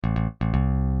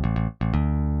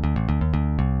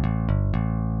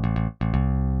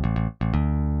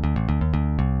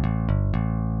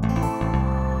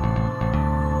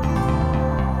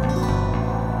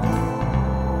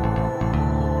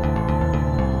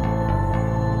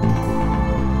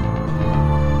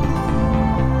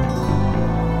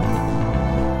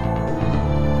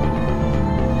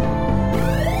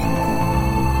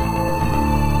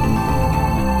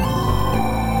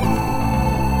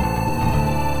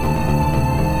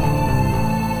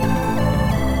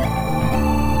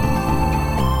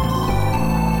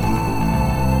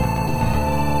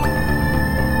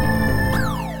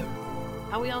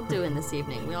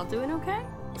Y'all doing okay?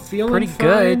 Feeling Pretty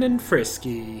fine good. and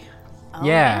frisky. Oh,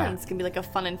 Yeah. man, it's gonna be like a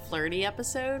fun and flirty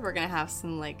episode. We're gonna have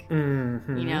some like, you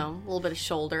know, a little bit of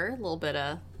shoulder, a little bit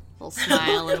of little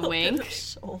smile and a wink.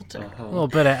 Shoulder. A little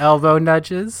bit of elbow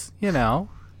nudges, you know.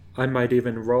 I might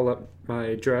even roll up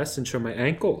my dress and show my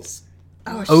ankles.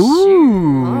 Oh,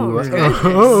 Ooh. Oh, goodness.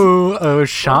 Oh, A little bit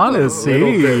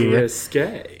Shaughnessy.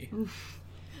 risque.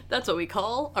 That's what we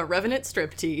call a Revenant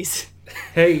striptease.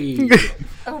 Hey.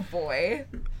 oh boy.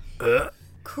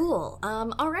 Cool.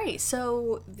 All right.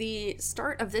 So the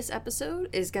start of this episode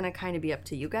is gonna kind of be up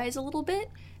to you guys a little bit,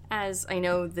 as I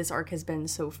know this arc has been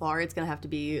so far. It's gonna have to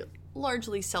be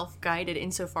largely self-guided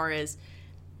insofar as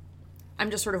I'm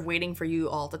just sort of waiting for you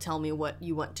all to tell me what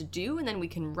you want to do, and then we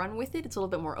can run with it. It's a little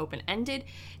bit more open-ended.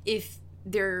 If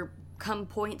there come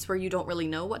points where you don't really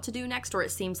know what to do next, or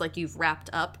it seems like you've wrapped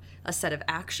up a set of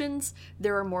actions,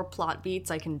 there are more plot beats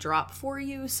I can drop for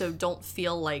you, so don't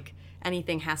feel like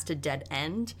anything has to dead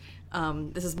end.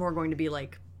 This is more going to be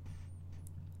like,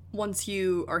 once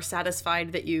you are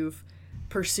satisfied that you've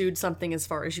pursued something as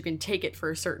far as you can take it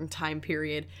for a certain time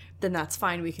period, then that's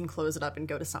fine. We can close it up and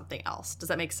go to something else. Does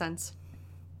that make sense?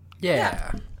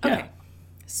 Yeah. Okay.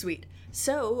 Sweet.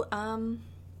 So,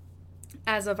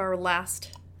 as of our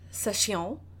last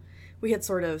session, we had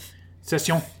sort of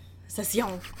Session.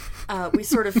 we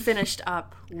sort of finished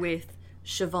up with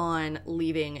Siobhan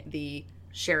leaving the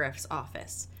sheriff's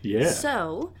office. Yeah.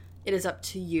 So it is up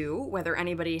to you whether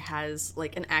anybody has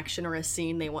like an action or a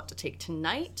scene they want to take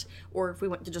tonight, or if we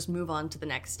want to just move on to the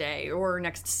next day or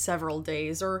next several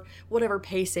days, or whatever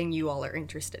pacing you all are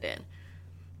interested in.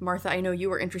 Martha, I know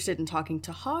you were interested in talking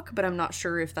to Hawk, but I'm not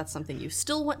sure if that's something you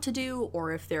still want to do,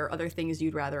 or if there are other things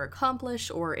you'd rather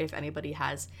accomplish, or if anybody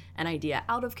has an idea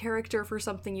out of character for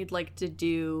something you'd like to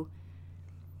do.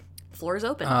 Floor is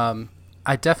open.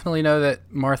 I definitely know that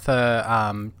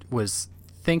Martha was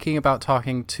thinking about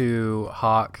talking to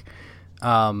Hawk.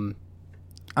 I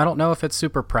don't know if it's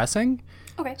super pressing.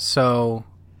 Okay. So,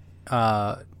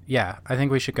 yeah, I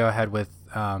think we should go ahead with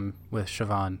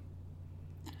Siobhan.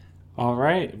 All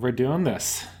right, we're doing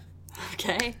this.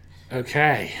 Okay.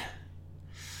 Okay.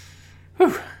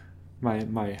 Whew.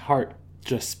 My heart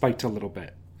just spiked a little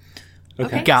bit.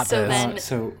 Okay. Got so this. Then,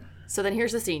 So, so then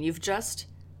here's the scene. You've just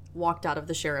walked out of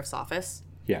the sheriff's office.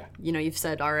 yeah. You know, you've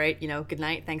said, all right, you know, good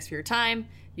night, thanks for your time.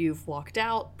 You've walked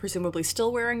out, presumably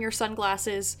still wearing your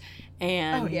sunglasses,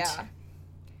 and Oh yeah.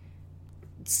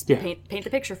 Yeah. paint the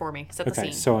picture for me. Set the Okay,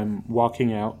 scene. so I'm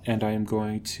walking out, and I am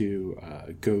going to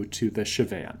go to the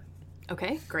Chevan.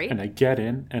 Okay, great. And I get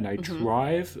in, and I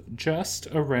drive just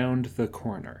around the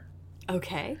corner.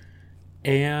 Okay,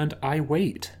 And I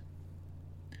wait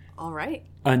all right.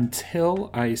 until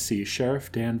I see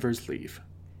Sheriff Danvers leave.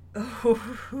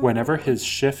 Whenever his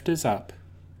shift is up,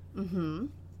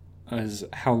 is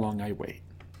how long I wait.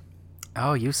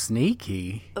 Oh, you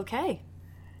sneaky. Okay,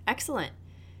 excellent.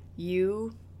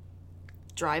 You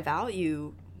drive out,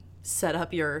 you set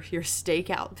up your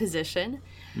stakeout position.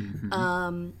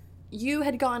 You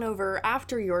had gone over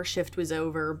after your shift was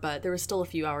over, but there was still a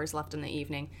few hours left in the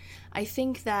evening. I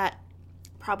think that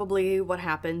probably what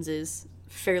happens is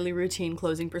fairly routine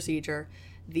closing procedure.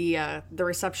 The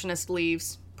receptionist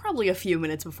leaves probably a few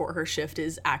minutes before her shift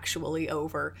is actually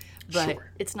over, but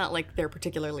Sure. it's not like they're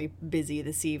particularly busy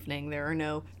this evening. There are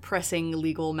no pressing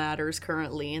legal matters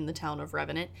currently in the town of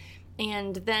Revenant.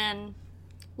 And then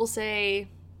we'll say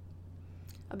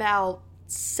about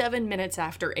 7 minutes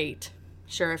after 8,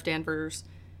 Sheriff Danvers,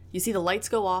 you see the lights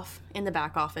go off in the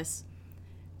back office.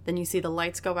 Then you see the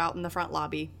lights go out in the front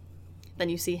lobby. Then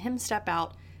you see him step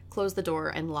out, close the door,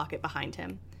 and lock it behind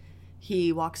him.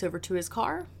 He walks over to his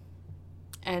car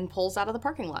and pulls out of the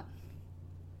parking lot.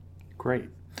 Great.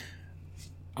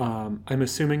 I'm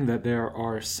assuming that there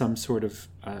are some sort of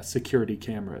security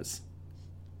cameras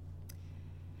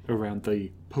around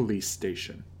the police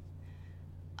station.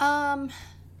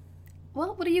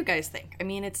 Well, what do you guys think? I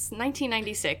mean, it's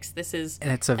 1996. This is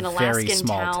And it's a an very Alaskan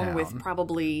small town with town.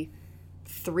 probably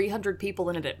 300 people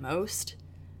in it at most.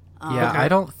 Yeah, Okay. I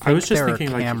don't think I was just there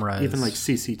thinking are cameras. like even like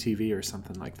CCTV or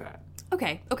something like that.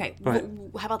 Okay. But-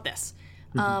 How about this?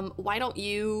 Why don't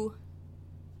you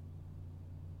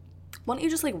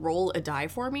just like roll a die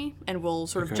for me, and we'll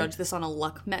sort of Okay. judge this on a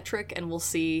luck metric, and we'll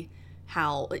see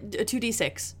how a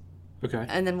 2d6, Okay.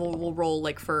 and then we'll roll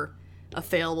like for a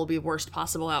fail will be worst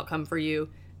possible outcome for you.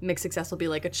 Mixed success will be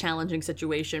like a challenging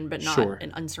situation, but not Sure.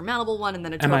 an unsurmountable one, and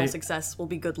then a Am total I- success will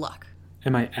be good luck.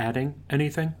 Am I adding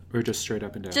anything or just straight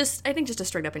up and down? I think just a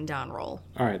straight up and down roll.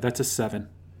 All right, that's a 7.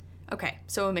 Okay,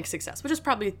 so a mixed success, which is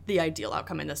probably the ideal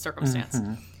outcome in this circumstance.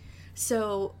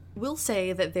 So we'll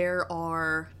say that there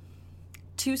are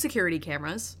two security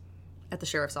cameras at the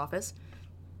sheriff's office.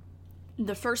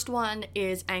 The first one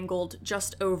is angled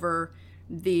just over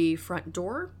the front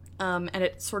door, and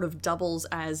it sort of doubles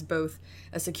as both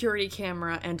a security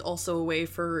camera and also a way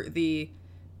for the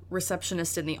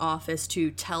receptionist in the office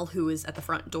to tell who is at the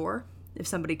front door if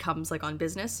somebody comes, like, on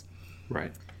business.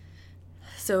 Right.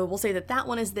 So we'll say that that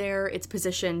one is there, it's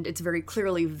positioned, it's very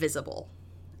clearly visible.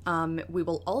 We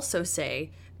will also say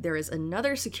there is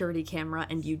another security camera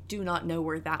and you do not know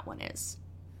where that one is.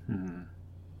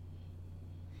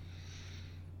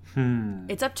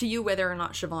 It's up to you whether or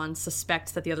not Siobhan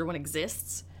suspects that the other one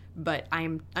exists, but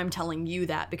I'm telling you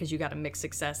that because you got a mixed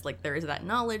success. Like, there is that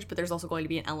knowledge, but there's also going to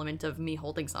be an element of me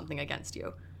holding something against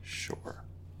you. Sure.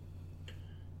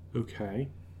 Okay.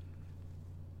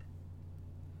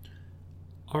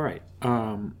 All right.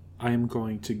 I am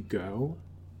going to go,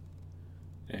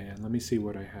 and let me see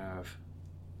what I have.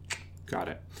 Got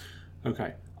it.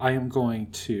 Okay. I am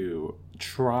going to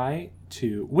try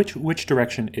to... Which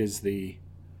direction is the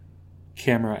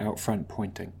camera out front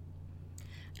pointing?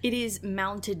 It is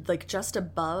mounted, like, just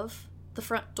above the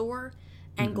front door,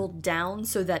 angled down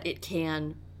so that it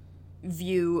can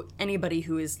view anybody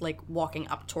who is, like, walking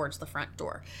up towards the front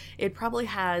door. It probably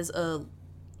has a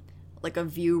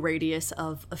view radius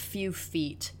of a few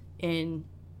feet in,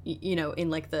 you know,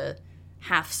 in, like, the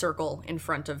half circle in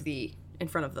front of the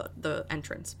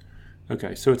entrance.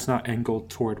 Okay, so it's not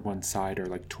angled toward one side or,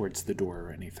 like, towards the door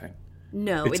or anything.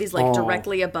 No, It's it is, like, all-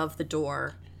 directly above the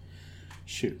door.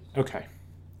 Shoot. Okay.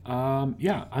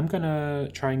 Yeah, I'm gonna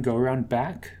try and go around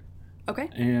back, Okay.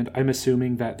 and I'm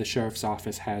assuming that the sheriff's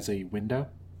office has a window.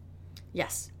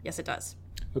 Yes, it does.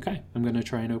 Okay, I'm gonna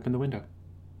try and open the window.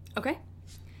 Okay.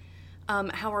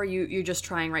 How are you? You're just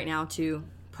trying right now to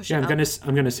push Yeah, it I'm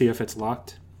up? gonna see if it's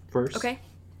locked first. Okay.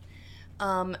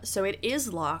 So it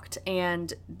is locked,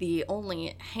 and the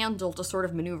only handle to sort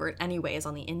of maneuver it anyway is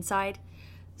on the inside.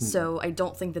 So I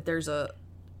don't think that there's a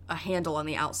handle on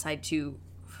the outside to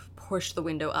push the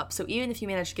window up. So even if you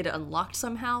manage to get it unlocked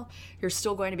somehow, you're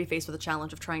still going to be faced with a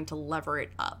challenge of trying to lever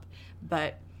it up.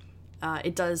 But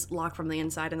it does lock from the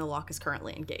inside, and the lock is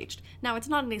currently engaged. Now, it's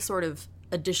not any sort of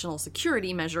additional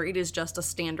security measure. It is just a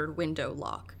standard window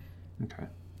lock. Okay.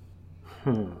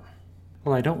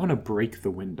 Well, I don't want to break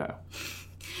the window.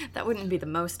 That wouldn't be the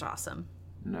most awesome.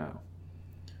 No.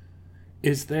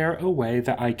 Is there a way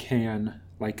that I can,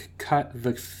 like, cut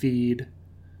the feed,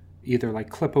 either, like,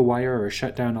 clip a wire or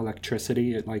shut down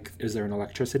electricity? Like, is there an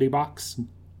electricity box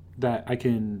that I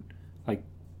can, like,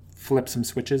 flip some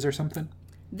switches or something?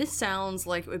 This sounds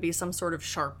like it would be some sort of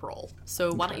sharp roll.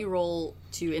 So why don't you roll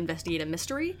to investigate a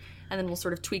mystery, and then we'll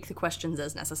sort of tweak the questions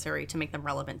as necessary to make them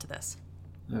relevant to this.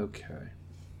 Okay.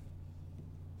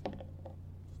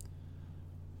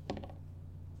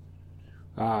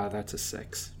 Ah, that's a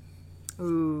 6.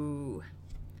 Ooh.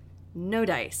 No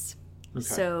dice. Okay.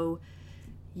 So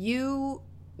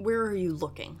where are you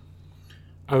looking?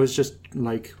 I was just,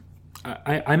 like,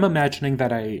 I'm imagining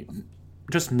that I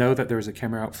just know that there's a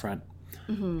camera out front.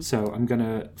 So I'm going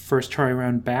to first try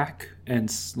around back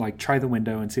and, like, try the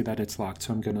window and see that it's locked.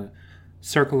 So I'm going to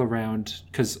circle around,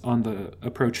 because on the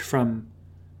approach from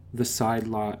the side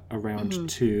lot around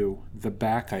to the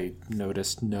back, I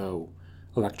noticed no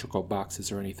electrical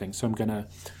boxes or anything. So I'm going to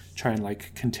try and,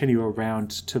 like, continue around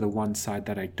to the one side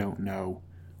that I don't know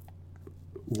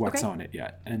what's Okay. on it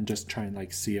yet, and just try and,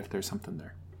 like, see if there's something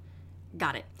there.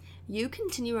 Got it. You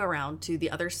continue around to the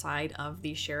other side of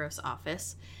the sheriff's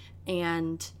office,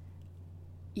 and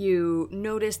you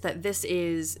notice that this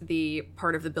is the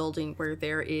part of the building where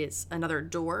there is another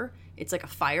door. It's like a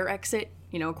fire exit.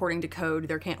 You know, according to code,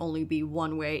 there can't only be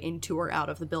one way into or out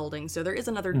of the building. So there is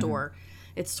another door.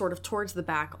 It's sort of towards the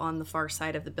back on the far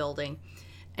side of the building.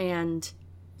 And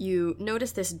you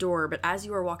notice this door, but as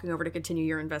you are walking over to continue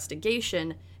your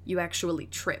investigation, you actually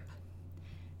trip.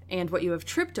 And what you have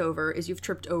tripped over is you've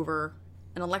tripped over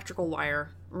an electrical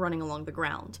wire running along the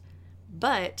ground.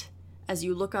 But as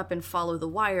you look up and follow the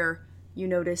wire, you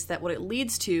notice that what it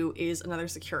leads to is another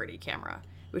security camera,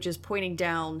 which is pointing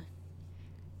down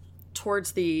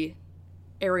towards the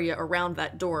area around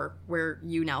that door where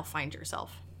you now find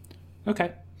yourself.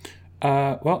 Okay.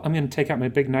 Well, I'm going to take out my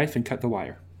big knife and cut the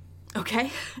wire.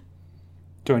 Okay?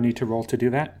 Do I need to roll to do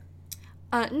that?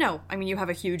 No. I mean, you have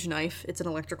a huge knife. It's an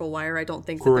electrical wire. I don't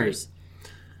think that Great. there's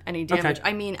any damage. Okay.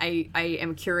 I mean, I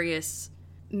am curious.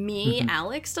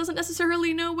 Alex, doesn't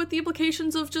necessarily know what the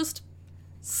implications of just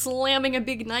slamming a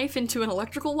big knife into an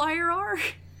electrical wire are.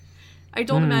 I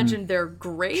don't imagine they're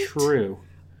great. True.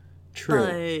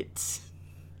 But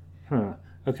Huh.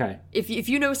 Okay. if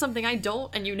you know something I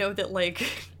don't, and you know that,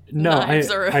 like, No, knives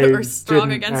I are strong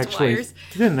didn't against actually, wires.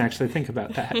 didn't actually think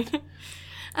about that.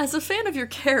 As a fan of your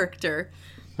character,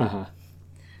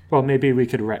 Well, maybe we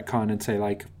could retcon and say,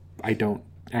 like, I don't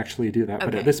actually do that. But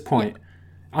Okay, at this point,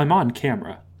 I'm on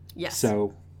camera. yes.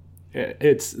 So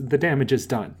it's the damage is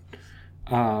done.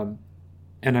 And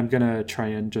I'm going to try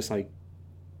and just, like,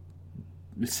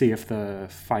 see if the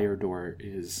fire door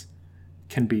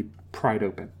can be pried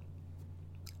open.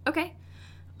 Okay.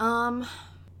 I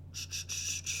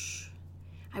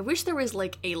wish there was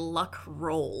like a luck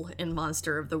roll in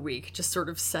Monster of the Week, just sort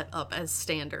of set up as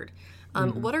standard.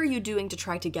 What are you doing to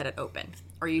try to get it open?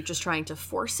 Are you just trying to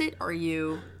force it? Are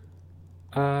you...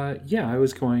 Yeah, I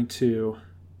was going to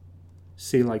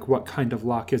see, like, what kind of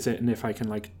lock is it, and if I can,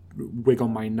 like, wiggle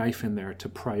my knife in there to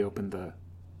pry open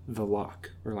the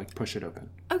lock, or, like, push it open.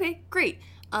 Okay, great.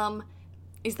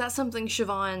 Is that something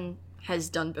Siobhan has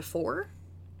done before?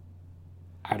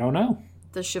 I don't know.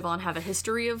 Does Siobhan have a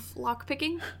history of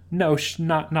lockpicking? No,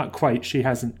 not quite. She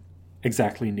hasn't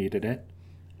exactly needed it.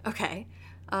 Okay.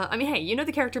 I mean, hey, you know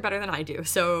the character better than I do,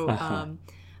 so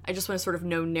I just want to sort of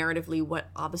know narratively what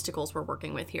obstacles we're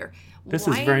working with here. This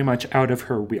is very much out of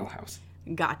her wheelhouse.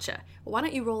 Gotcha. Why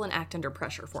don't you roll an act under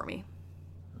pressure for me?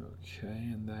 Okay,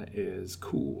 and that is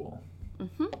cool.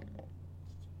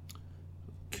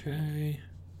 Okay.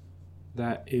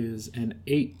 That is an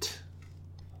 8.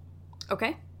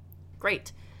 Okay,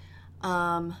 great.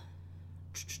 Let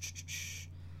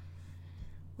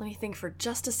me think for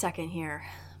just a second here.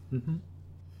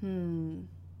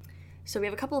 So we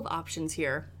have a couple of options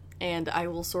here, and I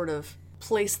will sort of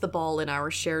place the ball in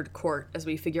our shared court as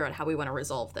we figure out how we want to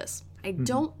resolve this. I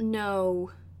don't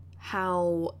know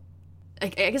how... I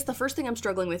guess the first thing I'm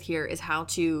struggling with here is how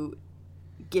to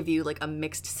give you, like, a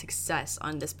mixed success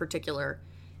on this particular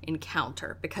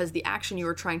encounter, because the action you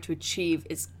were trying to achieve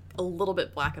is a little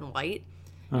bit black and white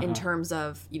in terms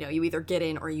of, you know, you either get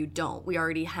in or you don't. We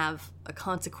already have a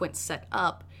consequence set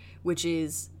up, which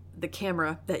is the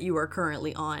camera that you are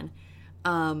currently on.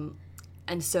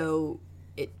 And so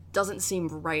it doesn't seem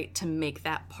right to make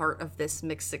that part of this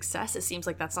mixed success. It seems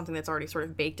like that's something that's already sort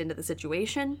of baked into the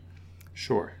situation.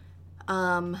 Sure.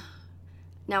 Now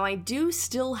I do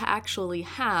still actually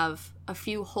have a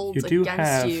few holds You do against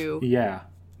have... you. Yeah.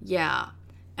 Yeah.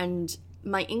 And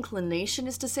my inclination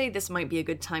is to say this might be a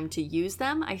good time to use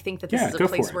them. I think that this Yeah, is a go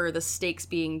place for it. where the stakes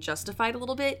being justified a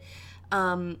little bit.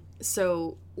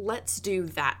 So let's do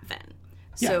that then.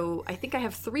 Yeah. So I think I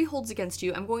have 3 holds against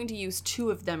you. I'm going to use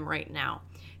 2 of them right now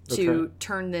to Okay.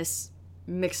 turn this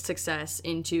mixed success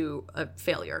into a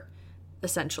failure,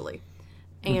 essentially.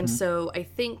 And so I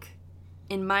think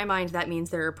in my mind that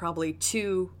means there are probably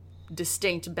 2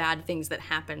 distinct bad things that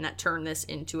happen that turn this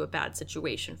into a bad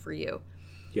situation for you.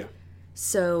 Yeah.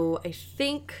 So I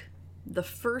think the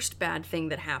first bad thing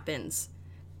that happens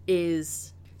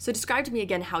is... So describe to me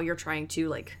again how you're trying to,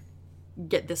 like,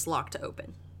 get this lock to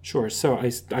open. Sure. So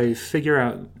I figure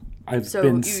out I've So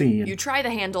been seen. you try the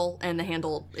handle, and the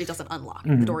handle, it doesn't unlock.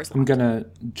 The door is I'm locked. gonna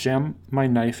jam my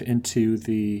knife into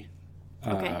the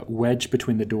Okay. wedge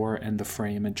between the door and the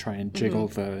frame and try and jiggle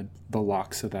the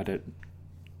lock so that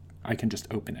I can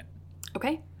just open it.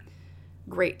 Okay,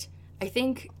 great. I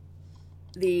think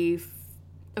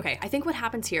I think what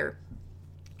happens here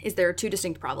is there are 2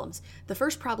 distinct problems. The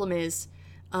first problem is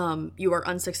you are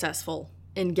unsuccessful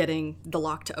in getting the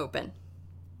lock to open.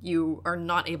 You are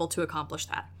not able to accomplish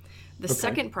that. The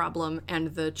second problem,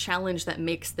 and the challenge that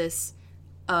makes this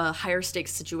a higher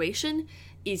stakes situation,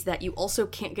 is that you also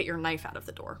can't get your knife out of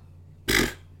the door.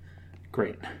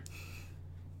 Great.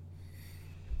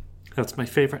 That's my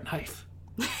favorite knife.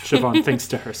 Siobhan thinks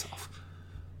to herself.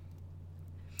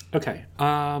 Okay.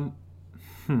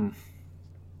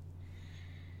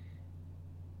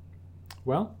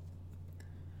 Well.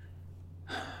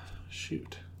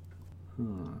 Shoot.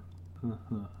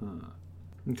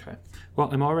 Okay. Well,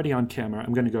 I'm already on camera.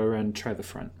 I'm going to go around and try the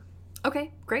front.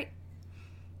 Okay, great.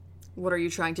 What are you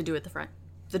trying to do at the front?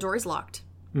 The door is locked.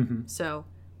 So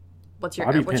what's your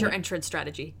Bobby pin it. entrance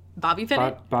strategy? Bobby pin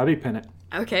it? Bobby pin it.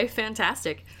 Okay,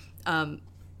 fantastic.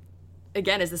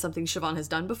 Again, is this something Siobhan has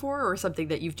done before, or something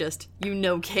that you've just,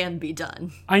 can be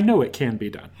done? I know it can be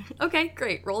done. Okay,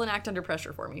 great. Roll an act under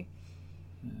pressure for me.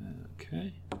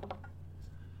 Okay.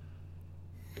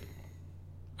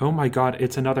 Oh my god,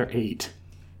 it's another 8.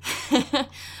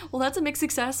 Well, that's a mixed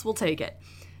success. We'll take it.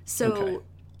 So Okay.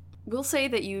 we'll say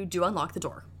that you do unlock the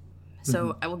door.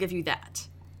 So I will give you that.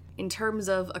 In terms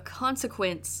of a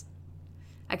consequence,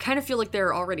 I kind of feel like there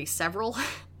are already several.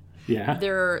 Yeah.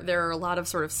 There are a lot of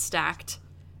sort of stacked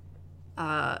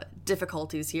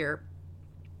difficulties here.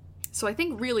 So I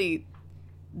think really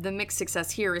the mixed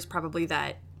success here is probably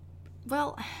that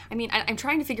Well, I mean, I'm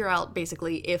trying to figure out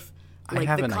basically if like I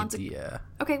have the an conse- idea.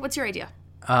 Okay, what's your idea?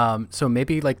 So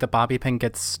maybe like the bobby pin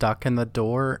gets stuck in the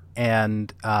door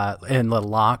and in the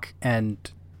lock, and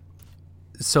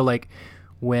so like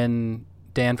when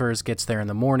Danvers gets there in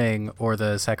the morning, or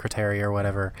the secretary or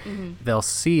whatever, they'll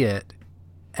see it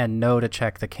and know to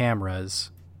check the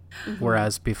cameras,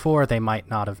 whereas before they might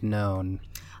not have known.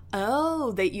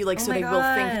 Oh, they you like so my they will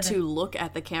think God. to look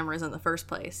at the cameras in the first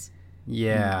place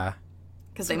Yeah.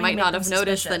 because they we might make not them have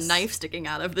noticed the suspicious. knife sticking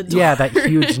out of the door. Yeah, that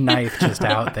huge knife just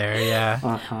out there. Yeah.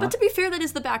 But to be fair, that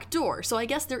is the back door, so I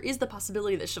guess there is the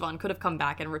possibility that Siobhan could have come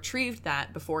back and retrieved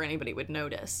that before anybody would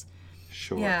notice.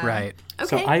 Sure. Yeah. Right.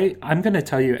 So Okay. I'm going to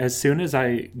tell you, as soon as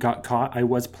I got caught, I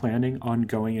was planning on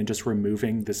going and just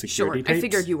removing the Sure, security tapes. I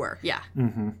figured you were. Yeah.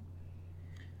 Mm-hmm.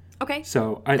 Okay.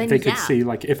 So Then they could yeah. see,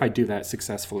 like, if I do that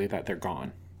successfely, that they're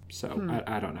gone. So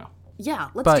I don't know. Yeah,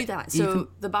 let's But do that. So even-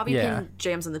 the bobby yeah. pin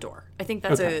jams in the door. I think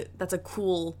that's Okay. a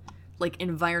cool like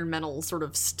environmental sort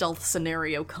of stealth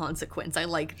scenario consequence. I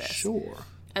like this. Sure.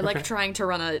 I like trying to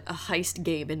run a heist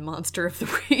game in Monster of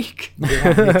the Week.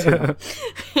 Yeah,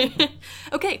 me too.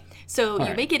 Okay, so you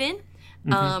right. make it in.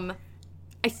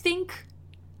 I think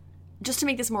just to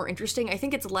make this more interesting, I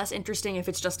think it's less interesting if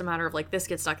it's just a matter of like this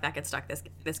gets stuck, that gets stuck,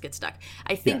 this gets stuck.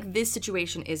 I think Yeah. this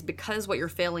situation is because what you're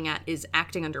failing at is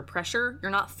acting under pressure.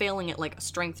 You're not failing at like a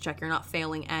strength check. You're not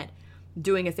failing at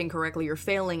doing a thing correctly. You're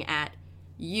failing at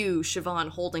you, Siobhan,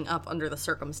 holding up under the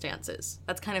circumstances.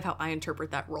 That's kind of how I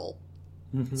interpret that role.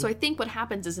 So I think what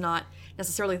happens is not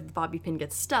necessarily that the bobby pin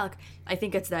gets stuck. I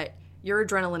think it's that your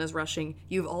adrenaline is rushing.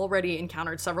 You've already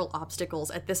encountered several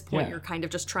obstacles. At this point, Yeah. you're kind of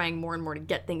just trying more and more to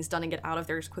get things done and get out of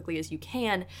there as quickly as you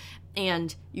can.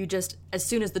 And you just, as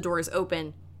soon as the door is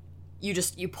open, you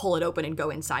pull it open and go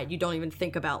inside. You don't even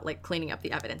think about like cleaning up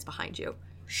the evidence behind you.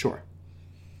 Sure.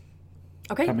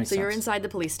 Okay, That makes so you're sense. inside the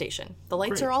police station. The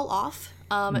lights Great. are all off.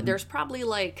 There's probably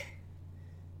like,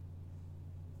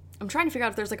 I'm trying to figure out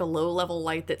if there's like a low level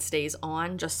light that stays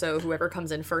on just so whoever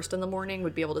comes in first in the morning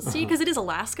would be able to see, because it is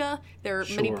Alaska. There are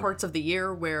many Sure. parts of the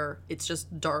year where it's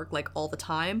just dark like all the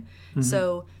time.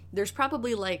 So there's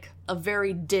probably like a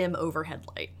very dim overhead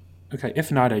light. Okay.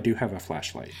 If not, I do have a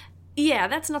flashlight. Yeah,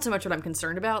 that's not so much what I'm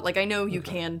concerned about. Like, I know you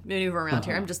can maneuver around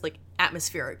here. I'm just like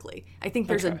atmospherically. I think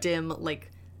there's a Okay. dim like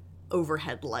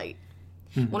overhead light.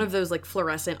 One of those like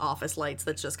fluorescent office lights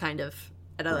that's just kind of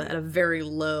at a very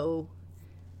low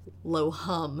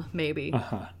hum maybe.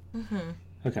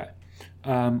 Okay.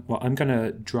 Well, I'm going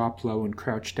to drop low and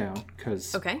crouch down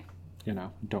because, Okay.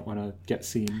 don't want to get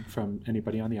seen from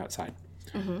anybody on the outside.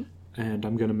 And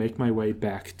I'm going to make my way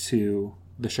back to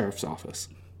the sheriff's office.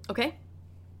 Okay.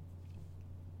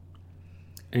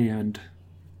 And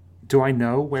do I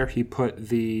know where he put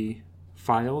the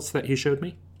files that he showed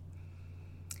me?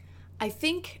 I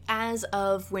think as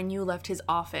of when you left his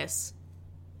office,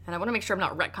 and I want to make sure I'm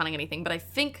not retconning anything, but I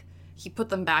think he put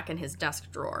them back in his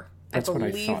desk drawer. That's I what I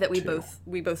believe thought, that we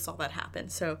too. both saw that happen.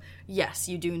 So yes,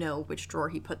 you do know which drawer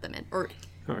he put them in, or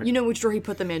All right. you know which drawer he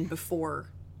put them in before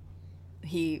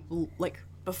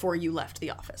before you left the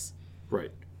office.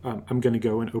 Right. I'm going to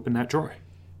go and open that drawer.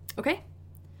 Okay.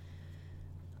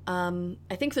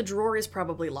 I think the drawer is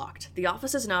probably locked. The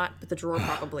office is not, but the drawer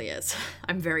probably is.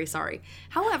 I'm very sorry.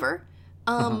 However,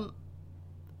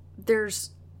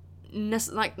 there's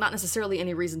not necessarily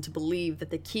any reason to believe that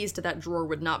the keys to that drawer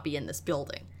would not be in this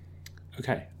building.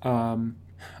 Okay. I'm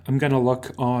going to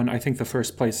look on, I think the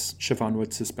first place Siobhan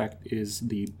would suspect is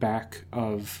the back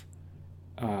of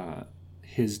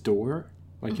his door.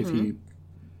 Like if he,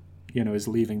 is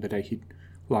leaving the day, he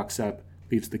locks up,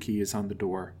 leaves the keys on the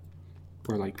door,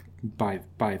 or like by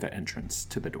the entrance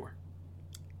to the door.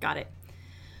 Got it.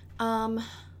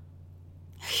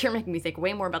 You're making me think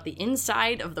way more about the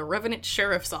inside of the Revenant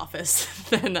Sheriff's Office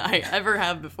than I ever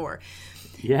have before.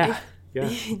 Yeah. Yeah.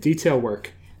 Detail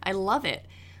work. I love it.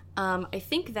 I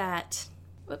think that...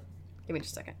 Whoop, give me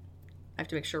just a second. I have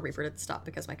to make sure Reaper didn't stop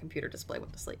because my computer display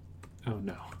went to sleep. Oh,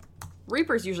 no.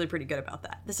 Reaper's usually pretty good about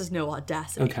that. This is no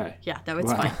Audacity. Okay. Yeah, no,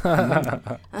 it's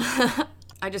Wow. fine.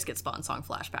 I just get Spawn Song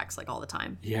flashbacks like all the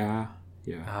time. Yeah.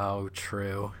 Yeah. Oh,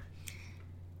 true.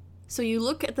 So you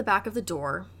look at the back of the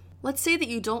door. Let's say that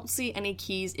you don't see any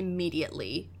keys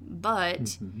immediately,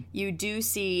 but you do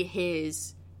see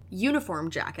his uniform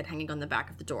jacket hanging on the back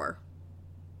of the door.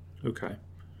 Okay.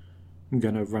 I'm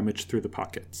going to rummage through the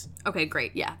pockets. Okay,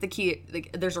 great. Yeah,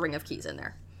 there's a ring of keys in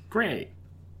there. Great.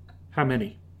 How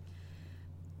many?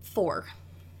 4.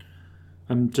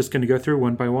 I'm just going to go through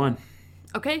one by one.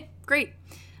 Okay, great.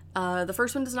 The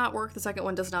first one does not work. The second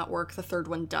one does not work. The third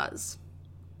one does.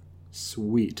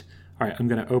 Sweet. All right, I'm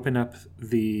going to open up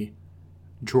the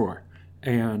drawer.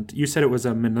 And you said it was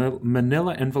a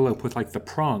manila envelope with like the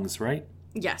prongs, right?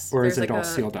 Yes. Or is there's it like all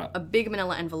sealed up? A big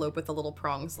manila envelope with the little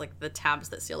prongs, like the tabs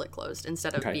that seal it closed,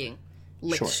 instead of Okay. being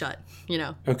licked Sure. shut, you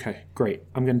know? Okay, great.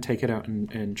 I'm going to take it out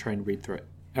and try and read through it.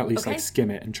 At least Okay. like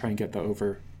skim it and try and get the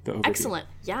overview. Excellent.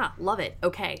 Yeah, love it.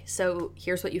 Okay, so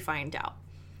here's what you find out.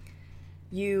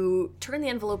 You turn the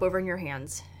envelope over in your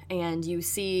hands, and you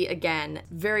see again,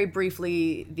 very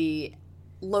briefly, the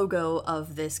logo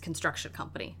of this construction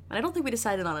company. And I don't think we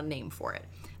decided on a name for it.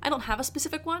 I don't have a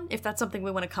specific one. If that's something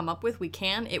we want to come up with, we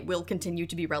can. It will continue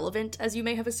to be relevant, as you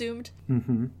may have assumed.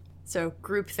 Mm-hmm. So,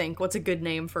 groupthink. What's a good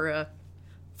name for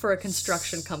a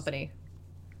construction company?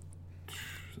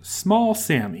 Small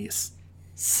Sammys.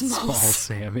 Small. All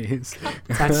Sammys.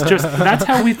 That's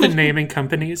how we've been naming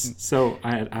companies. So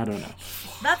I don't know.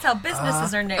 That's how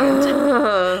businesses are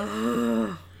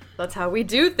named. That's how we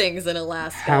do things in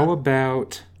Alaska. How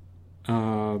about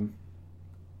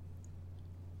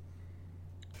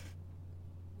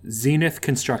Zenith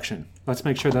Construction? Let's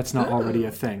make sure that's not already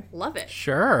a thing. Love it.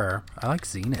 Sure. I like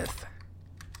Zenith.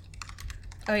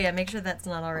 Oh yeah, make sure that's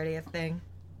not already a thing.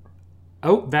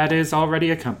 Oh, that is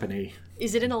already a company.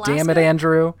 Is it in Alaska? Damn it,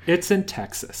 Andrew. It's in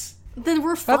Texas. Then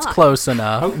we're fucked. That's close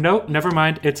enough. Oh, no, never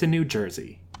mind. It's in New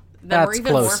Jersey. Then we're That's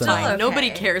even more close fucked. enough. Okay. Nobody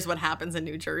cares what happens in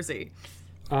New Jersey.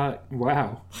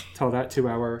 Wow. Tell that to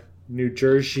our New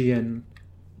Jerseyan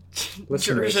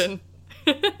listeners. Jersian.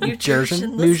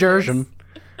 New Jersian.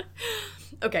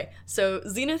 Okay, so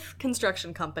Zenith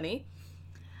Construction Company.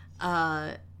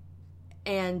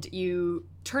 And you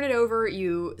turn it over,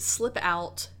 you slip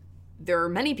out. There are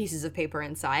many pieces of paper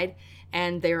inside,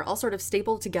 and they are all sort of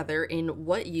stapled together in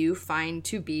what you find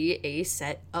to be a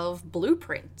set of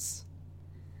blueprints.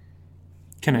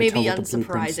 Can I tell Maybe what the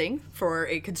blueprints? unsurprising for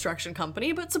a construction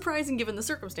company, but surprising given the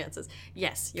circumstances.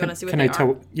 Yes, you want to see what Can they I are?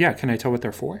 tell? Yeah, can I tell what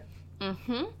they're for?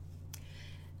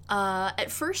 At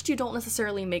first, you don't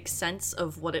necessarily make sense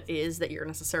of what it is that you're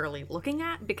necessarily looking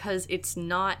at, because it's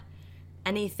not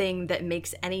anything that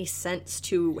makes any sense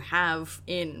to have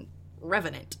in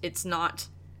Revenant. It's not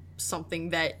something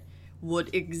that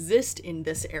would exist in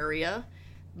this area,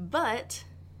 but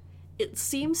it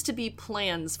seems to be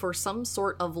plans for some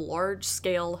sort of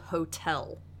large-scale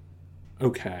hotel,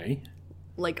 Okay.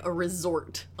 like a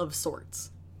resort of sorts.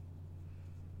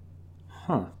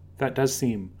 Huh. That does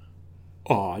seem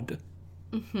odd.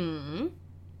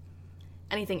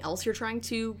 Anything else you're trying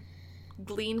to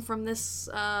glean from this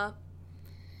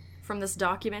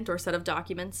document or set of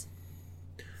documents?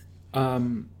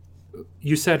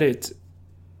 You said it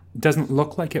doesn't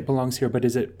look like it belongs here, but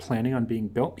is it planning on being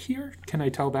built here? Can I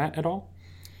tell that at all?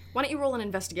 Why don't you roll an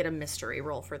investigate a mystery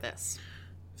roll for this?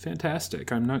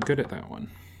 Fantastic. I'm not good at that one,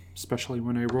 especially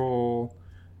when I roll.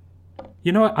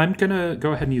 You know what? I'm gonna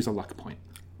go ahead and use a luck point.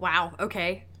 Wow,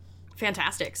 okay.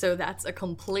 Fantastic. So that's a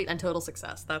complete and total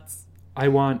success. That's I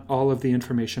want all of the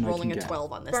information I rolling can a get.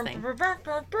 12 on this thing.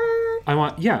 I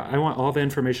want all the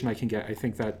information I can get. I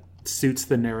think that suits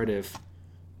the narrative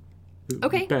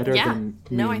Okay, better yeah. than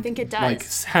No, me, I think it does. like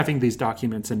having these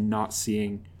documents and not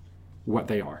seeing what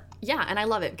they are. Yeah, and I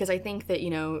love it because I think that,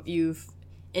 you've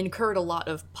incurred a lot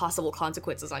of possible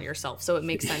consequences on yourself. So it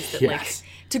makes sense that, Yes.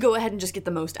 to go ahead and just get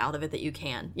the most out of it that you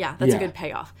can. Yeah, that's a Yeah. good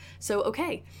payoff. So,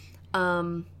 okay.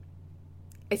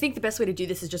 I think the best way to do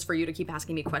this is just for you to keep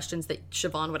asking me questions that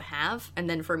Siobhan would have, and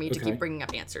then for me to Okay. keep bringing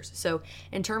up answers. So,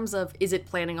 in terms of, is it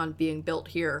planning on being built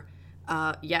here?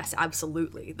 Yes,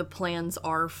 absolutely. The plans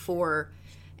are for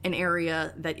an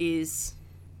area that is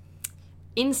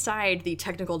inside the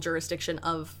technical jurisdiction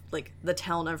of, the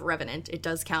town of Revenant. It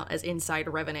does count as inside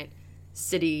Revenant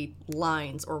city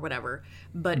lines or whatever,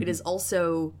 but it is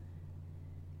also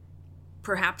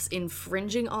perhaps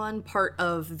infringing on part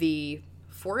of the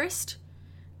forest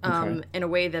Okay. in a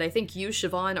way that I think you,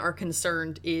 Siobhan, are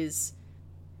concerned is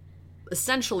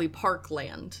essentially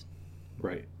parkland.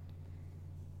 Right.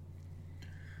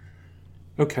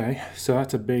 Okay, so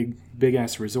that's a big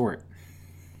ass resort.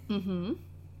 Mm-hmm.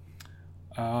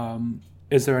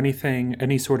 Is there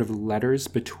any sort of letters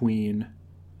between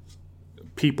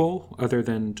people other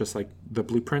than just like the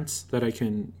blueprints that I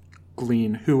can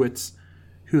glean who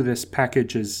this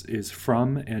package is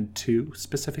from and to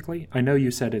specifically? I know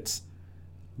you said it's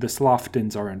the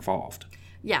Sloftons are involved.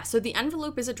 Yeah, so the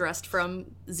envelope is addressed from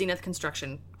Zenith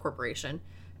Construction Corporation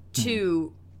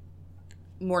to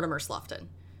Mortimer Slofton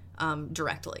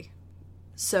directly.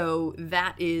 So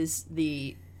that is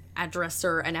the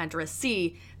addresser and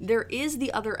addressee. There is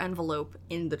the other envelope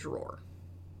in the drawer,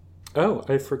 Oh,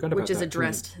 I forgot about that. which is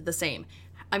addressed the same.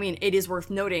 I mean, it is worth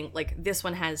noting, this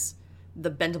one has the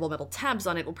bendable metal tabs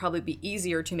on it. Will probably be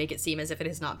easier to make it seem as if it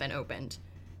has not been opened.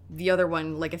 the other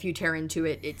one, like if you tear into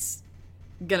it, it's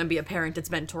gonna be apparent it's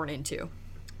been torn into.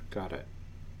 Got it.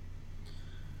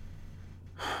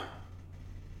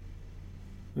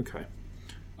 Okay.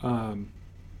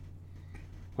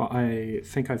 Well, I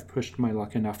think I've pushed my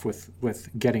luck enough with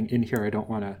getting in here. I don't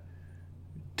want to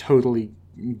totally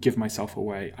give myself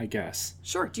away, I guess.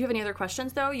 Sure. Do you have any other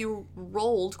questions, though? You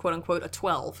rolled, quote unquote, a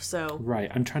 12, so...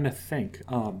 Right. I'm trying to think.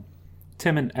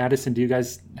 Tim and Addison, do you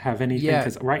guys have anything? Yeah.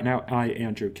 Because right now,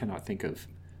 Andrew, cannot think of...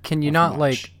 Can you not,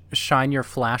 like, shine your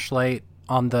flashlight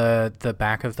on the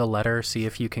back of the letter, see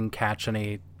if you can catch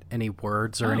any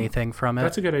words or anything from it?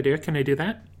 That's a good idea. Can I do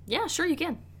that? Yeah, sure, you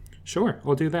can. Sure,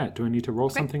 I'll do that. Do I need to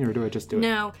roll something, or do I just do it?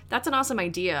 No, that's an awesome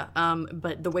idea.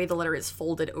 But the way the letter is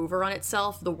folded over on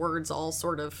itself, the words all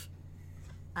sort of,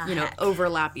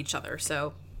 overlap each other.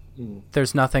 So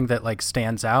There's nothing that, like,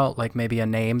 stands out, like maybe a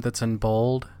name that's in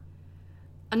bold?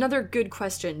 another good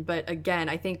question, but again,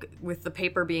 I think with the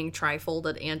paper being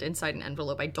tri-folded and inside an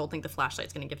envelope, I don't think the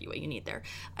flashlight's going to give you what you need there.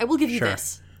 I will give you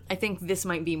this. I think this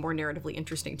might be more narratively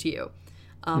interesting to you.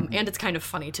 And it's kind of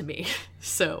funny to me.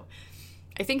 So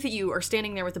I think that you are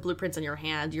standing there with the blueprints in your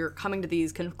hand. You're coming to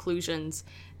these conclusions,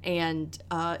 and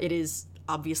it is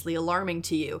obviously alarming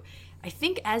to you. I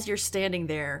think as you're standing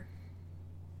there,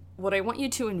 what I want you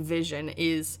to envision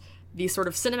is the sort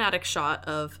of cinematic shot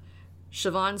of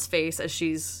Siobhan's face as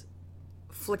she's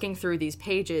flicking through these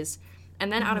pages,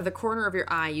 and then out of the corner of your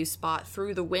eye, you spot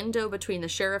through the window between the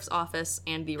sheriff's office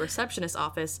and the receptionist's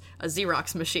office a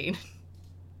Xerox machine.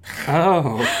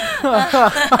 Oh,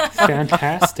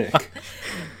 fantastic.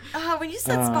 When you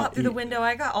said spot through the window,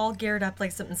 I got all geared up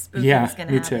like something spooky Yeah, was going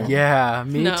to me happen. too. Yeah,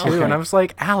 me No. too. Okay. And I was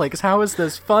like, Alex, how is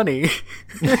this funny? A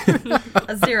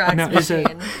Xerox Now, is it-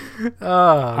 machine.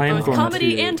 I am Both going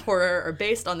comedy to... and horror are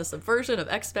based on the subversion of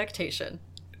expectation.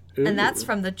 And that's Ooh.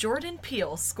 from the Jordan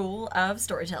Peele School of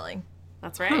Storytelling.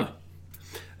 That's right.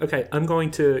 Okay, I'm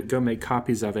going to go make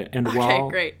copies of it, and Okay,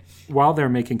 great. while they're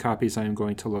making copies, I'm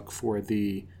going to look for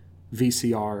the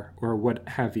VCR or what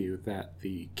have you that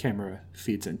the camera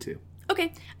feeds into.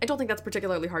 Okay, I don't think that's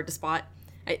particularly hard to spot.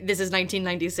 This is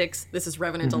 1996. This is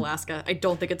Revenant, Alaska. I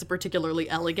don't think it's a particularly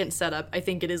elegant setup. I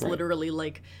think it is literally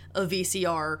like a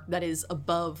VCR that is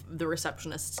above the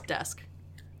receptionist's desk.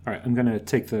 All right, I'm going to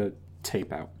take the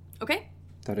tape out Okay,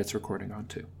 that it's recording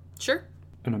onto, sure.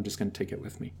 and I'm just going to take it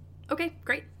with me. Okay,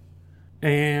 great.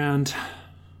 And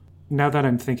now that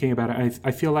I'm thinking about it,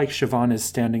 I feel like Siobhan is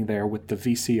standing there with the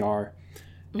VCR,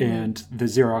 and the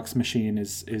Xerox machine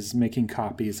is making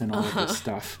copies and all of this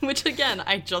stuff. Which, again,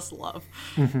 I just love.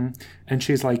 And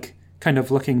she's like kind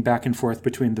of looking back and forth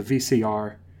between the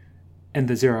VCR and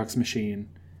the Xerox machine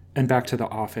and back to the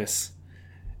office.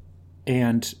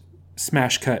 And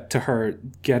smash cut to her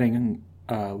getting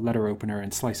a letter opener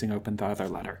and slicing open the other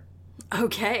letter.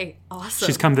 Okay, awesome.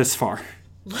 She's come this far.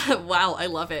 Wow, I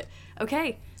love it.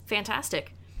 Okay,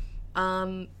 fantastic.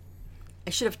 I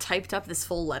should have typed up this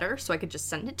full letter so I could just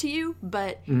send it to you,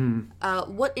 but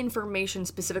what information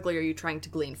specifically are you trying to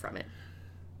glean from it?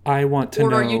 I want to Or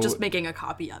know... are you just making a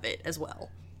copy of it as well?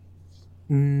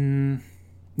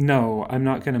 No, I'm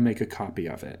not going to make a copy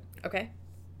of it. Okay.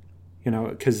 You know,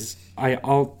 because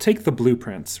I'll take the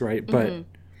blueprints, right? But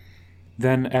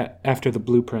then after the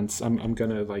blueprints, I'm going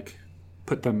to, like,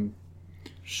 put them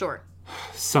Sure.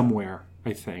 somewhere,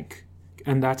 I think.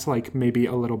 And that's, like, maybe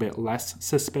a little bit less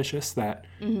suspicious that,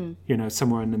 you know,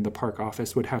 someone in the park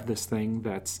office would have this thing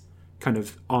that's kind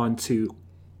of onto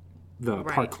the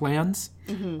park lands.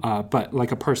 But,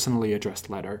 like, a personally addressed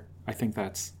letter, I think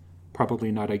that's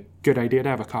probably not a good idea to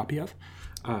have a copy of.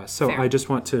 So Fair. I just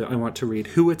want to read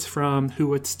who it's from,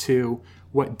 who it's to,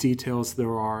 what details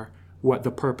there are, what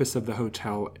the purpose of the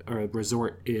hotel or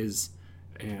resort is,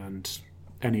 and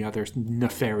any other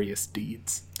nefarious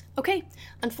deeds. Okay.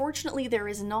 Unfortunately, there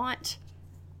is not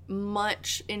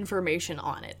much information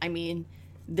on it. I mean,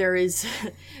 there is...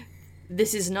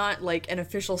 This is not like an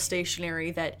official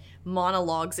stationery that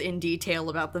monologues in detail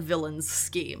about the villain's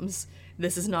schemes.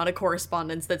 This is not a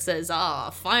correspondence that says,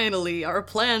 finally, our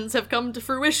plans have come to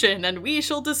fruition and we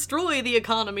shall destroy the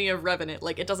economy of Revenant.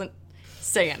 Like, it doesn't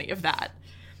say any of that.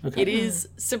 Okay. It is,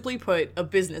 simply put, a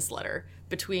business letter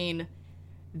between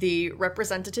the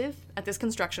representative at this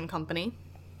construction company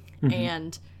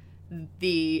and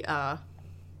the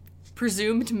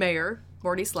presumed mayor,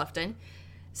 Morty Slefton,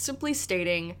 simply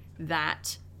stating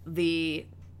that the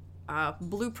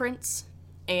blueprints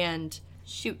and...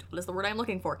 Shoot, what is the word I'm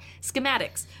looking for?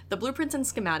 Schematics. The blueprints and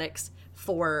schematics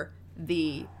for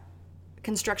the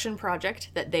construction project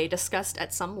that they discussed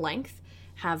at some length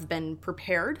have been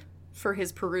prepared for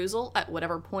his perusal at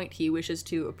whatever point he wishes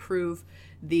to approve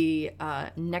the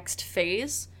next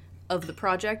phase of the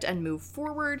project and move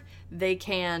forward, they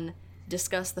can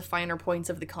discuss the finer points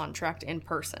of the contract in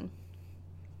person.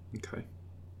 Okay.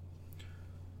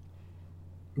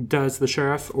 Does the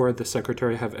sheriff or the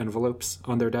secretary have envelopes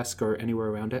on their desk or anywhere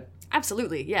around it?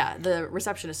 Absolutely, yeah. The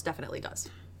receptionist definitely does.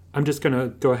 I'm just going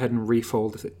to go ahead and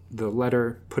refold the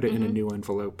letter, put it in a new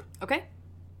envelope. Okay.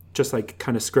 Just like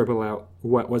kind of scribble out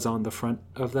what was on the front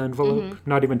of the envelope.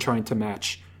 Not even trying to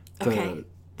match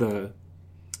the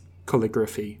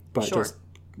calligraphy, but Sure. just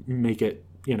make it,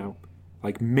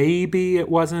 like maybe it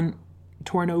wasn't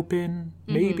torn open.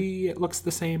 Maybe it looks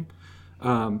the same.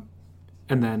 And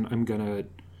then I'm going to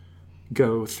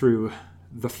go through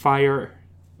the fire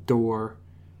door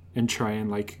and try and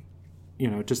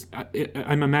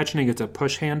I'm imagining it's a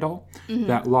push handle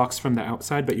that locks from the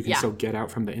outside, but you can still get out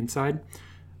from the inside,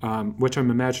 which I'm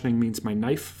imagining means my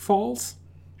knife falls.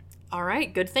 All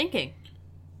right, good thinking.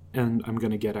 And I'm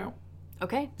going to get out.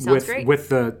 Okay, sounds great. With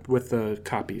the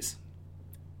copies.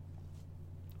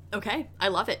 Okay, I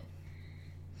love it.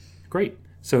 Great.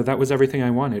 So that was everything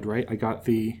I wanted, right? I got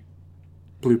the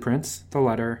blueprints, the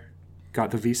letter,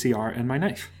 got the VCR, and my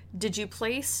knife. Did you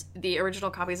place the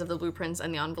original copies of the blueprints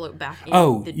and the envelope back in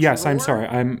the yes, drawer? I'm sorry.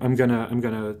 I'm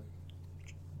gonna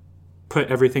put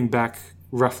everything back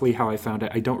roughly how I found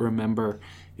it. I don't remember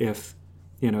if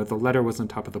the letter was on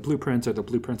top of the blueprints or the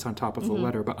blueprints on top of the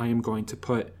letter, but I am going to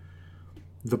put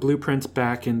the blueprints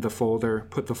back in the folder,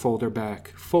 put the folder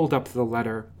back, fold up the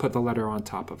letter, put the letter on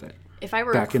top of it. If I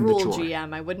were back a in the cruel drawer.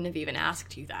 GM, I wouldn't have even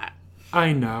asked you that.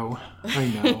 I know.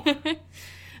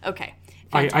 Okay.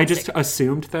 I just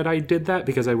assumed that I did that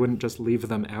because I wouldn't just leave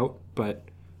them out, but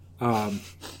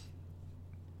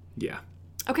yeah.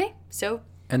 Okay, so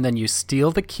And then you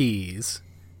steal the keys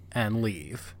and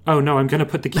leave. Oh no, I'm gonna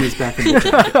put the keys back in the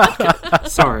jacket.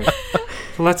 Sorry.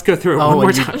 Let's go through it one more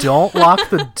and time. you don't lock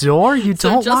the door? You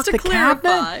don't lock just the to clarify,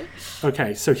 cabinet?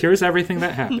 Okay, so here's everything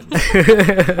that happened.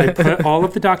 I put all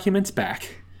of the documents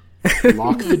back,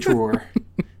 lock the drawer,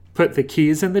 put the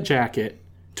keys in the jacket,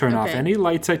 turn off Okay. any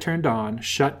lights I turned on,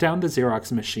 shut down the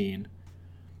Xerox machine.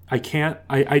 I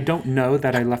don't know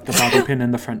that I left the bobby pin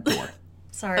in the front door.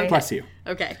 Sorry. Bless you.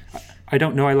 Okay, I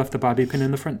don't know I left the bobby pin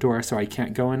in the front door, so I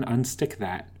can't go and unstick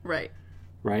that, right.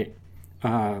 right?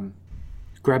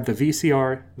 Grab the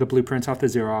VCR, the blueprints off the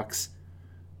Xerox,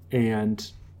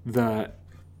 and the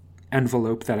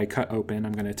envelope that I cut open.